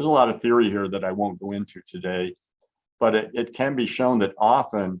there's a lot of theory here that I won't go into today, but it can be shown that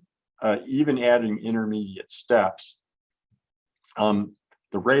often, even adding intermediate steps,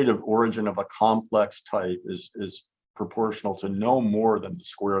 the rate of origin of a complex type is proportional to no more than the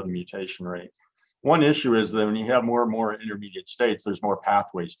square of the mutation rate. One issue is that when you have more and more intermediate states, there's more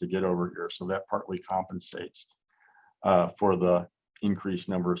pathways to get over here. So that partly compensates for the increased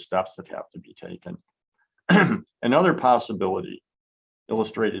number of steps that have to be taken. Another possibility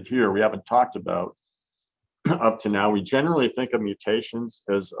illustrated here, we haven't talked about up to now, we generally think of mutations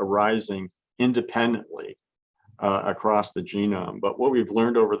as arising independently across the genome. But what we've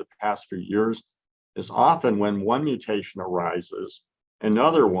learned over the past few years is often when one mutation arises,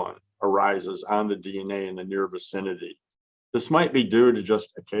 another one arises on the DNA in the near vicinity. This might be due to just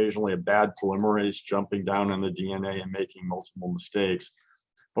occasionally a bad polymerase jumping down on the DNA and making multiple mistakes,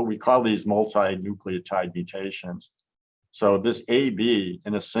 but we call these multi-nucleotide mutations. So this AB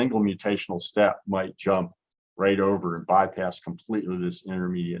in a single mutational step might jump right over and bypass completely this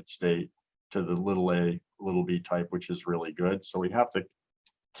intermediate state to the little a, little b type, which is really good. So we have to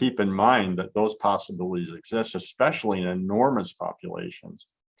keep in mind that those possibilities exist, especially in enormous populations.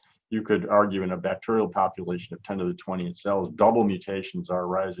 You could argue in a bacterial population of 10 to the 20th cells, double mutations are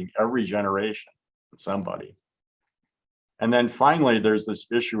arising every generation in somebody. And then finally, there's this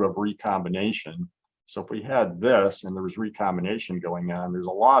issue of recombination. So if we had this and there was recombination going on, there's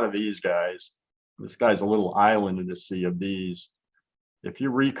a lot of these guys. This guy's a little island in the sea of these. If you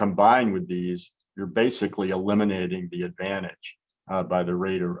recombine with these, you're basically eliminating the advantage by the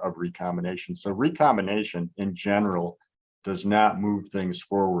rate of recombination. So recombination in general does not move things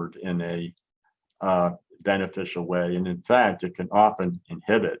forward in a beneficial way. And in fact, it can often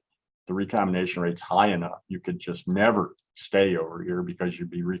inhibit the recombination rates high enough. You could just never stay over here because you'd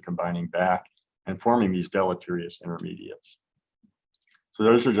be recombining back and forming these deleterious intermediates. So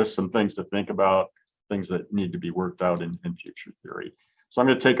those are just some things to think about, things that need to be worked out in future theory. So I'm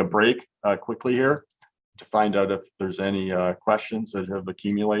going to take a break quickly here to find out if there's any questions that have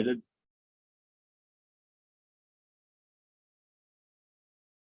accumulated.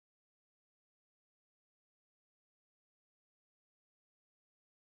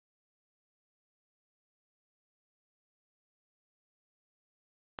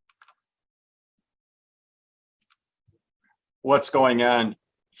 what's going on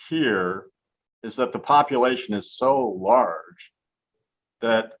here is that the population is so large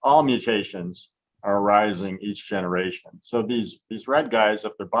that all mutations are arising each generation. So these red guys,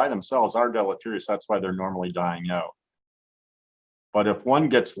 if they're by themselves, are deleterious. That's why they're normally dying out. But if one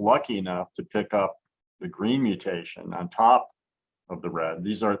gets lucky enough to pick up the green mutation on top of the red,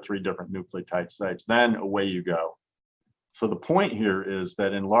 these are 3 different nucleotide sites, then away you go. So the point here is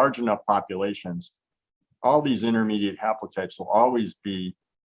that in large enough populations, all these intermediate haplotypes will always be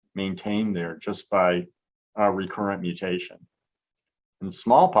maintained there just by recurrent mutation. In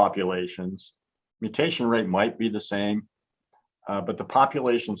small populations, mutation rate might be the same, but the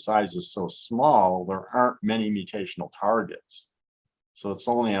population size is so small, there aren't many mutational targets. So it's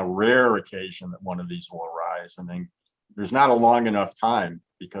only a rare occasion that one of these will arise. And then there's not a long enough time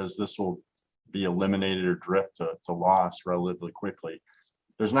because this will be eliminated or drift to loss relatively quickly.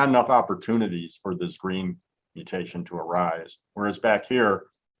 There's not enough opportunities for this green mutation to arise. Whereas back here,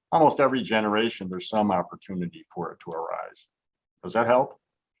 almost every generation, there's some opportunity for it to arise. Does that help?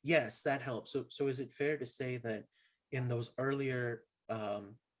 Yes, that helps. So is it fair to say that in those earlier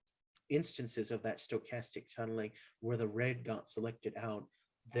instances of that stochastic tunneling where the red got selected out,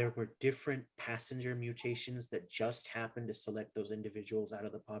 there were different passenger mutations that just happened to select those individuals out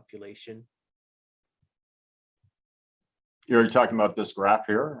of the population? You're talking about this graph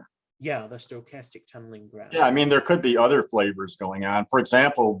here? Yeah, the stochastic tunneling graph. Yeah, I mean, there could be other flavors going on. For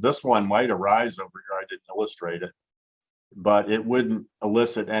example, this one might arise over here. I didn't illustrate it, but it wouldn't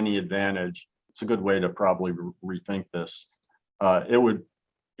elicit any advantage. It's a good way to probably rethink this. It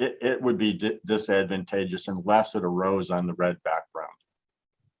would be disadvantageous unless it arose on the red background.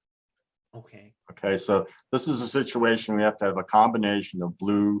 Okay. Okay, so this is a situation we have to have a combination of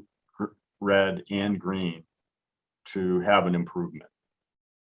blue, red, and green to have an improvement.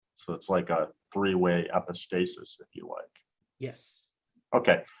 So it's like a 3-way epistasis, if you like. Yes.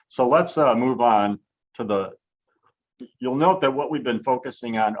 Okay, so let's move on to you'll note that what we've been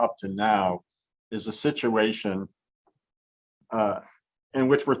focusing on up to now is a situation in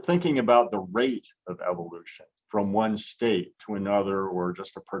which we're thinking about the rate of evolution from one state to another, or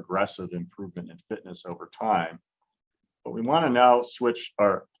just a progressive improvement in fitness over time. But we want to now switch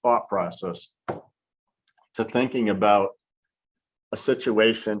our thought process to thinking about a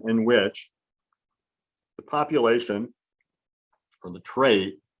situation in which the population or the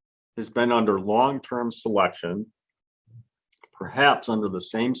trait has been under long-term selection, perhaps under the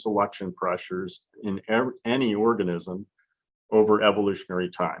same selection pressures in any organism over evolutionary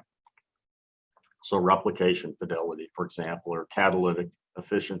time. So replication fidelity, for example, or catalytic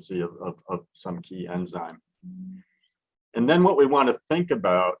efficiency of some key enzyme. And then what we want to think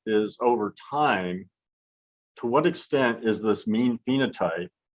about is, over time, to what extent is this mean phenotype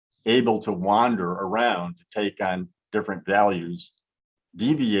able to wander around to take on different values,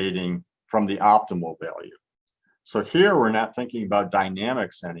 deviating from the optimal value? So here we're not thinking about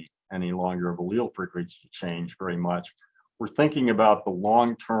dynamics any longer of allele frequency change very much. We're thinking about the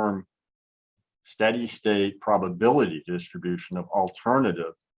long-term steady state probability distribution of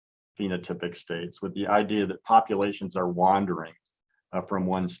alternative phenotypic states, with the idea that populations are wandering from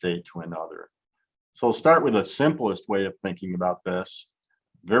one state to another. So I'll start with the simplest way of thinking about this,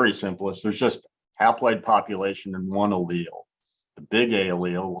 very simplest. There's just haploid population and one allele. The big A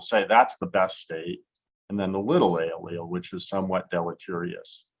allele, we'll say that's the best state, and then the little a allele, which is somewhat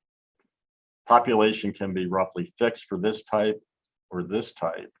deleterious. Population can be roughly fixed for this type or this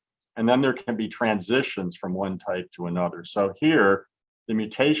type, and then there can be transitions from one type to another. So here, the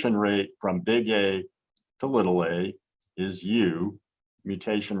mutation rate from big A to little a is U.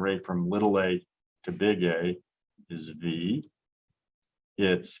 Mutation rate from little a to big A is V.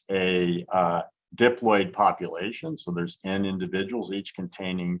 It's a diploid population, so there's N individuals, each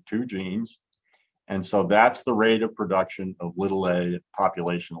containing 2 genes. And so that's the rate of production of little a at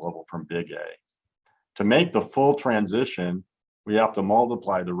population level from big A. To make the full transition, we have to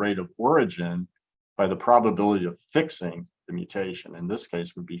multiply the rate of origin by the probability of fixing the mutation. In this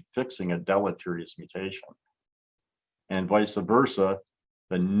case, would be fixing a deleterious mutation. And vice versa,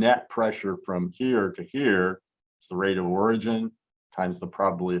 the net pressure from here to here is the rate of origin times the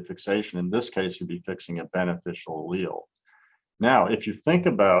probability of fixation. In this case, you'd be fixing a beneficial allele. Now, if you think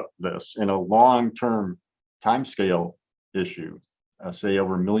about this in a long-term timescale issue, say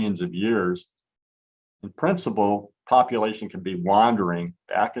over millions of years, in principle, population can be wandering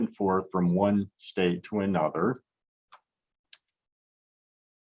back and forth from one state to another.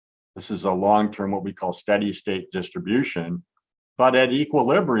 This is a long-term, what we call steady state distribution. But at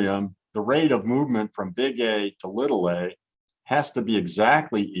equilibrium, the rate of movement from big A to little a has to be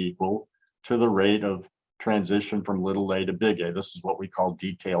exactly equal to the rate of transition from little a to big A. This is what we call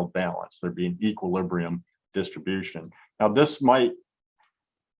detailed balance. There'd be an equilibrium distribution. Now, this might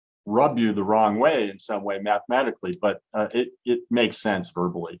rub you the wrong way in some way mathematically, but it makes sense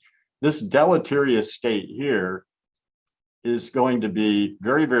verbally. This deleterious state here is going to be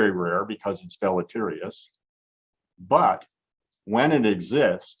very, very rare because it's deleterious. But when it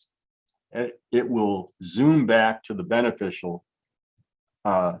exists, it will zoom back to the beneficial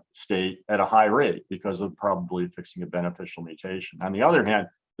state at a high rate because of probably fixing a beneficial mutation. On the other hand,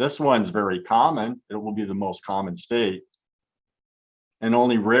 this one's very common. It will be the most common state. And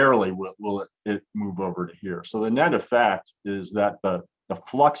only rarely will it move over to here. So the net effect is that the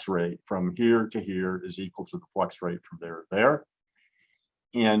flux rate from here to here is equal to the flux rate from there to there.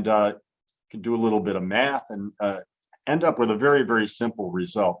 And you can do a little bit of math and end up with a very, very simple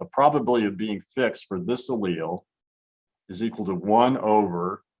result. The probability of being fixed for this allele is equal to 1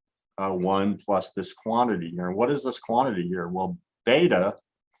 over 1 plus this quantity here. And what is this quantity here? Well, beta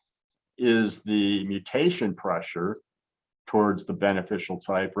is the mutation pressure towards the beneficial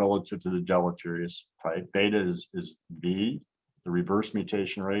type relative to the deleterious type. Beta is V, the reverse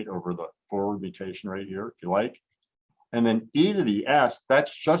mutation rate over the forward mutation rate here, if you like. And then e to the s,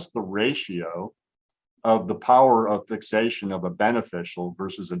 that's just the ratio of the power of fixation of a beneficial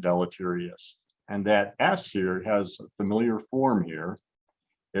versus a deleterious. And that s here has a familiar form here.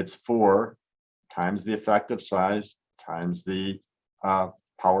 It's 4 times the effective size times the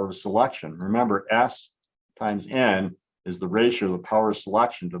power of selection. Remember, s times n is the ratio of the power of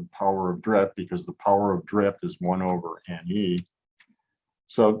selection to the power of drift, because the power of drift is 1 over ne.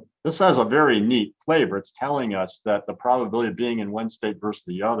 So this has a very neat flavor. It's telling us that the probability of being in one state versus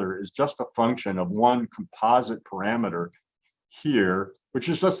the other is just a function of one composite parameter here, which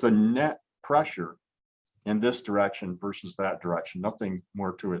is just the net pressure in this direction versus that direction. Nothing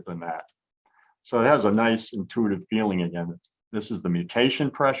more to it than that. So it has a nice intuitive feeling again. This is the mutation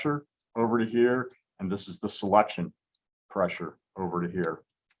pressure over to here, and this is the selection pressure over to here.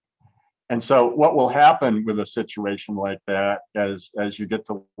 And so what will happen with a situation like that, as you get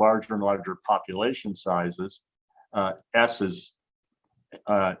to larger and larger population sizes, S is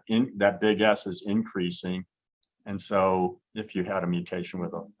that big S is increasing. And so if you had a mutation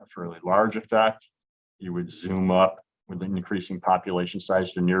with a fairly large effect, you would zoom up with an increasing population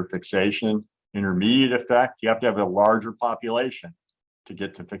size to near fixation. Intermediate effect, you have to have a larger population to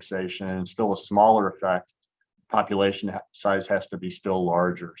get to fixation, and still a smaller effect. Population size has to be still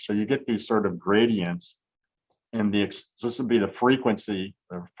larger. So you get these sort of gradients, and this would be the frequency,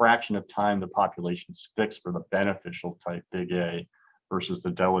 the fraction of time the population is fixed for the beneficial type big A versus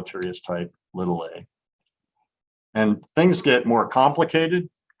the deleterious type little a. And things get more complicated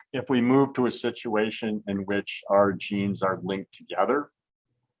if we move to a situation in which our genes are linked together,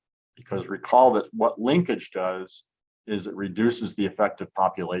 because recall that what linkage does is it reduces the effective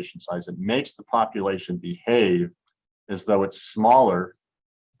population size. It makes the population behave as though it's smaller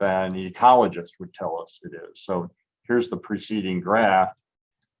than the ecologist would tell us it is. So here's the preceding graph.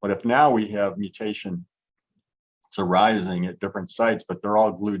 But if now we have mutation, it's arising at different sites, but they're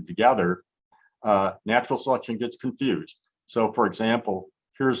all glued together, natural selection gets confused. So for example,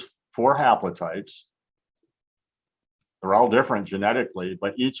 here's 4 haplotypes. They're all different genetically,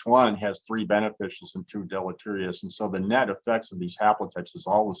 but each one has 3 beneficials and 2 deleterious. And so the net effects of these haplotypes is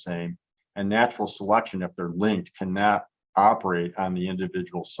all the same. And natural selection, if they're linked, cannot operate on the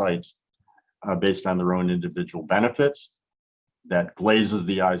individual sites based on their own individual benefits. That glazes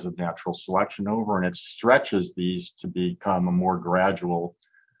the eyes of natural selection over, and it stretches these to become a more gradual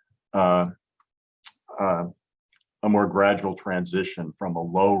transition from a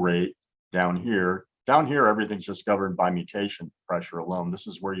low rate down here. Down here, everything's just governed by mutation pressure alone. This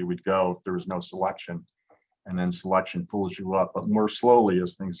is where you would go if there was no selection, and then selection pulls you up, but more slowly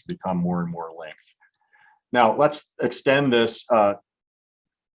as things become more and more linked. Now, let's extend this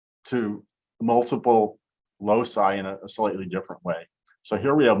to multiple loci in a slightly different way. So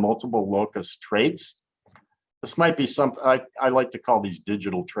here we have multiple locus traits. This might be something, I like to call these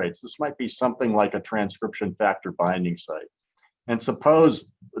digital traits. This might be something like a transcription factor binding site. And suppose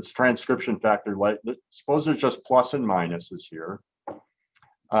it's transcription factor, like suppose there's just plus and minuses here.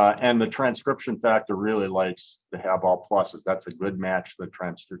 And the transcription factor really likes to have all pluses. That's a good match to the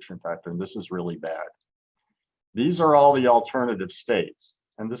transcription factor, and this is really bad. These are all the alternative states,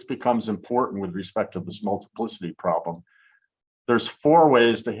 and this becomes important with respect to this multiplicity problem. There's 4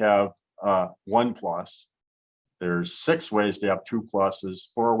 ways to have 1 plus. There's 6 ways to have 2 pluses,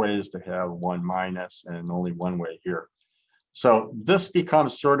 4 ways to have 1 minus, and only 1 way here. So this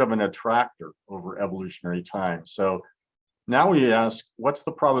becomes sort of an attractor over evolutionary time. So Now we ask, what's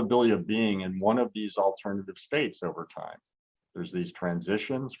the probability of being in one of these alternative states over time? There's these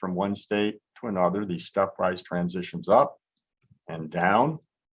transitions from one state to another, these stepwise transitions up and down.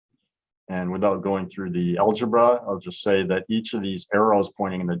 And without going through the algebra, I'll just say that each of these arrows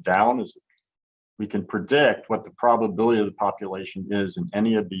pointing in the down is, we can predict what the probability of the population is in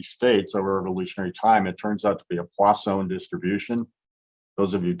any of these states over evolutionary time. It turns out to be a Poisson distribution.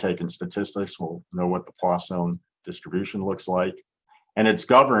 Those of you taking statistics will know what the Poisson distribution looks like. And it's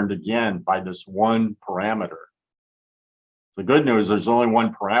governed again by this one parameter. The good news, there's only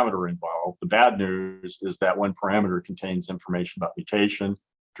one parameter involved. The bad news is that one parameter contains information about mutation,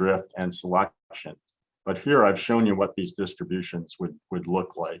 drift, and selection. But here I've shown you what these distributions would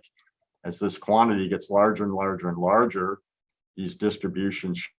look like. As this quantity gets larger and larger and larger, these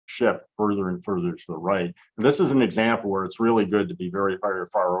distributions shift further and further to the right. And this is an example where it's really good to be very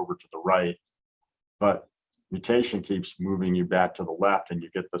far over to the right, but mutation keeps moving you back to the left and you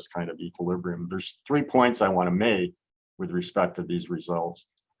get this kind of equilibrium. There's 3 points I want to make with respect to these results.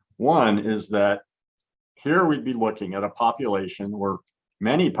 One is that here we'd be looking at a population or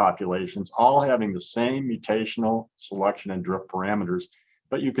many populations all having the same mutational, selection, and drift parameters,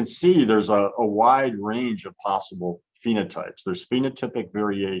 but you can see there's a wide range of possible phenotypes. There's phenotypic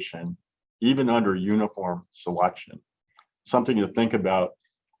variation even under uniform selection. Something to think about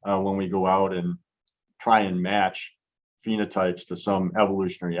when we go out and try and match phenotypes to some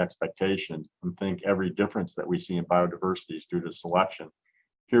evolutionary expectation and think every difference that we see in biodiversity is due to selection.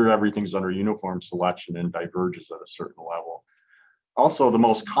 Here, everything's under uniform selection and diverges at a certain level. Also, the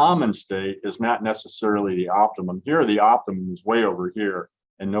most common state is not necessarily the optimum. Here, the optimum is way over here,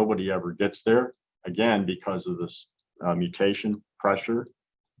 and nobody ever gets there, again, because of this mutation pressure.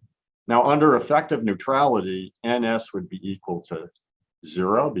 Now, under effective neutrality, NS would be equal to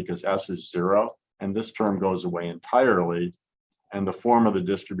 0 because S is 0, and this term goes away entirely, and the form of the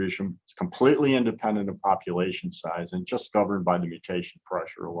distribution is completely independent of population size and just governed by the mutation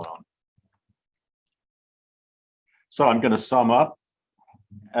pressure alone. So I'm going to sum up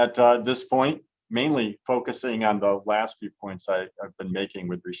at this point, mainly focusing on the last few points I've been making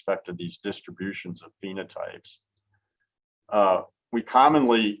with respect to these distributions of phenotypes. We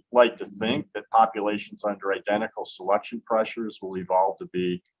commonly like to think that populations under identical selection pressures will evolve to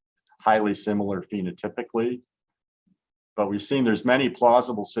be highly similar phenotypically, but we've seen there's many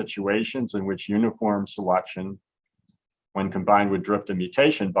plausible situations in which uniform selection, when combined with drift and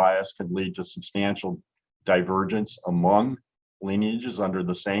mutation bias, can lead to substantial divergence among lineages under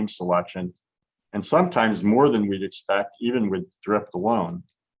the same selection, and sometimes more than we'd expect, even with drift alone.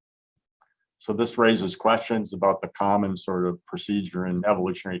 So this raises questions about the common sort of procedure in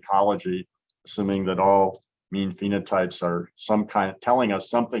evolutionary ecology, assuming that all mean phenotypes are some kind of telling us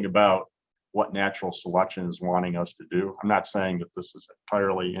something about what natural selection is wanting us to do. I'm not saying that this is an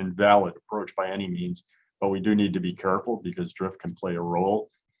entirely invalid approach by any means, but we do need to be careful because drift can play a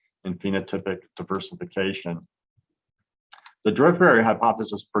role in phenotypic diversification. The drift vary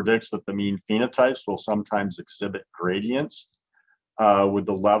hypothesis predicts that the mean phenotypes will sometimes exhibit gradients with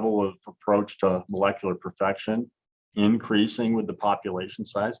the level of approach to molecular perfection increasing with the population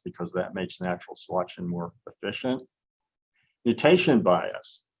size because that makes natural selection more efficient. Mutation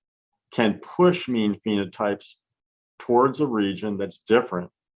bias can push mean phenotypes towards a region that's different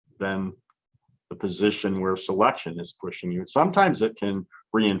than the position where selection is pushing you. Sometimes it can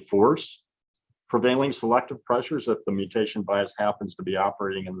reinforce prevailing selective pressures if the mutation bias happens to be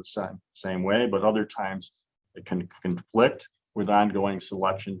operating in the same way, but other times it can conflict with ongoing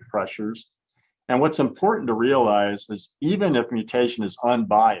selection pressures. And what's important to realize is even if mutation is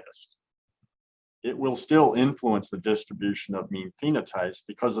unbiased, it will still influence the distribution of mean phenotypes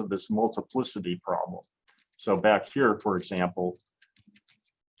because of this multiplicity problem. So back here, for example,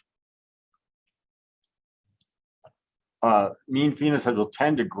 mean phenotypes will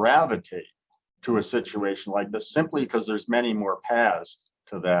tend to gravitate to a situation like this simply because there's many more paths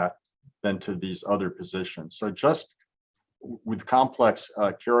to that than to these other positions. So just with complex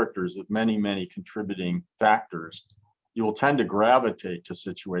characters with many contributing factors, you will tend to gravitate to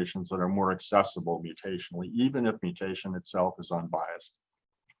situations that are more accessible mutationally, even if mutation itself is unbiased.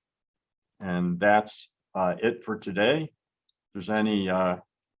 And that's it for today. If there's any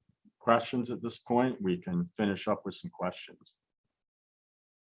questions at this point, we can finish up with some questions.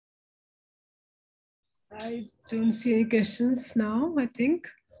 I don't see any questions now, I think.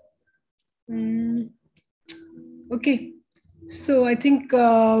 Okay, so I think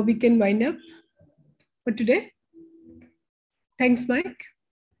we can wind up for today. Thanks, Mike.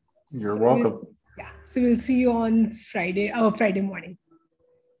 You're welcome. So we'll see you on Friday morning.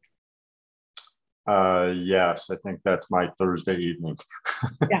 Yes, I think that's my Thursday evening.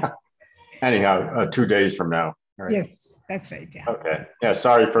 Yeah. Anyhow, 2 days from now. Right. Yes, that's right. Yeah. Okay. Yeah.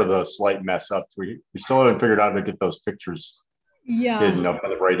 Sorry for the slight mess up. We still haven't figured out how to get those pictures hidden Yeah. up in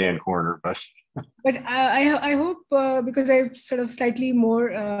the right-hand corner, but But I hope because I sort of slightly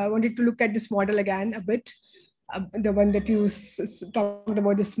more wanted to look at this model again a bit, the one that you talked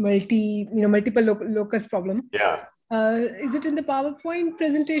about, this multiple locus problem. yeah. Is it in the PowerPoint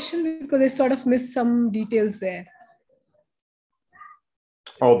presentation? Because I sort of missed some details there.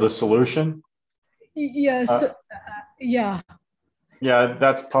 Oh, the solution? Yeah. So, yeah. Yeah,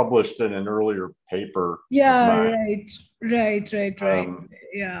 that's published in an earlier paper. Yeah. Right. Um,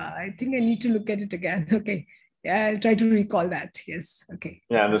 Yeah. I think I need to look at it again. Okay. Yeah, I'll try to recall that. Yes. Okay.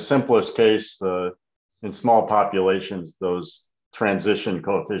 Yeah, in the simplest case, in small populations, those transition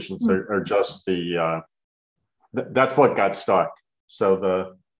coefficients are just that's what got stuck.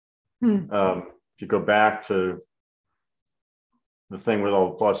 So if you go back to the thing with all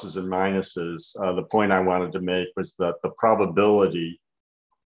the pluses and minuses, the point I wanted to make was that the probability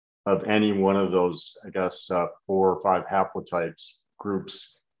of any one of those, I guess, 4 or 5 haplotypes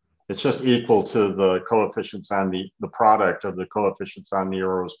groups, it's just equal to the coefficients on the product of the coefficients on the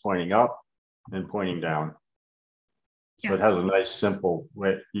arrows pointing up and pointing down. So it has a nice simple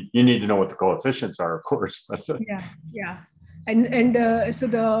way. You need to know what the coefficients are, of course. But yeah. And so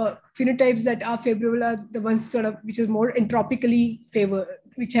the phenotypes that are favorable are the ones sort of which is more entropically favored,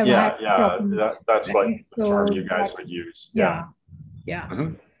 which have that's right? what the term you guys would use. Yeah.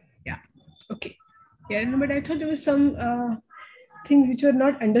 Mm-hmm. Yeah. Okay. Yeah, no, but I thought there was some things which were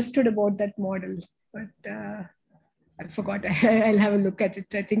not understood about that model, but I forgot. I'll have a look at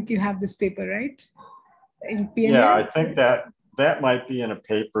it. I think you have this paper, right? In PNA? Yeah, I think that might be in a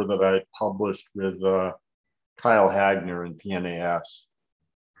paper that I published with Kyle Hagner in PNAS.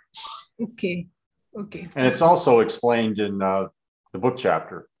 Okay. And it's also explained in the book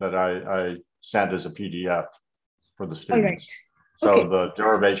chapter that I sent as a PDF for the students. All right. So the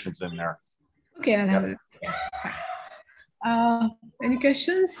derivation's in there. Okay, I'll have it. Yeah, any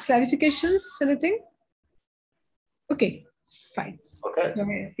questions, clarifications, anything? Okay, fine. Okay. So,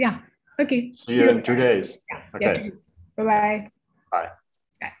 yeah. Okay. See you in 2 days. Yeah, Okay. Bye-bye. Bye.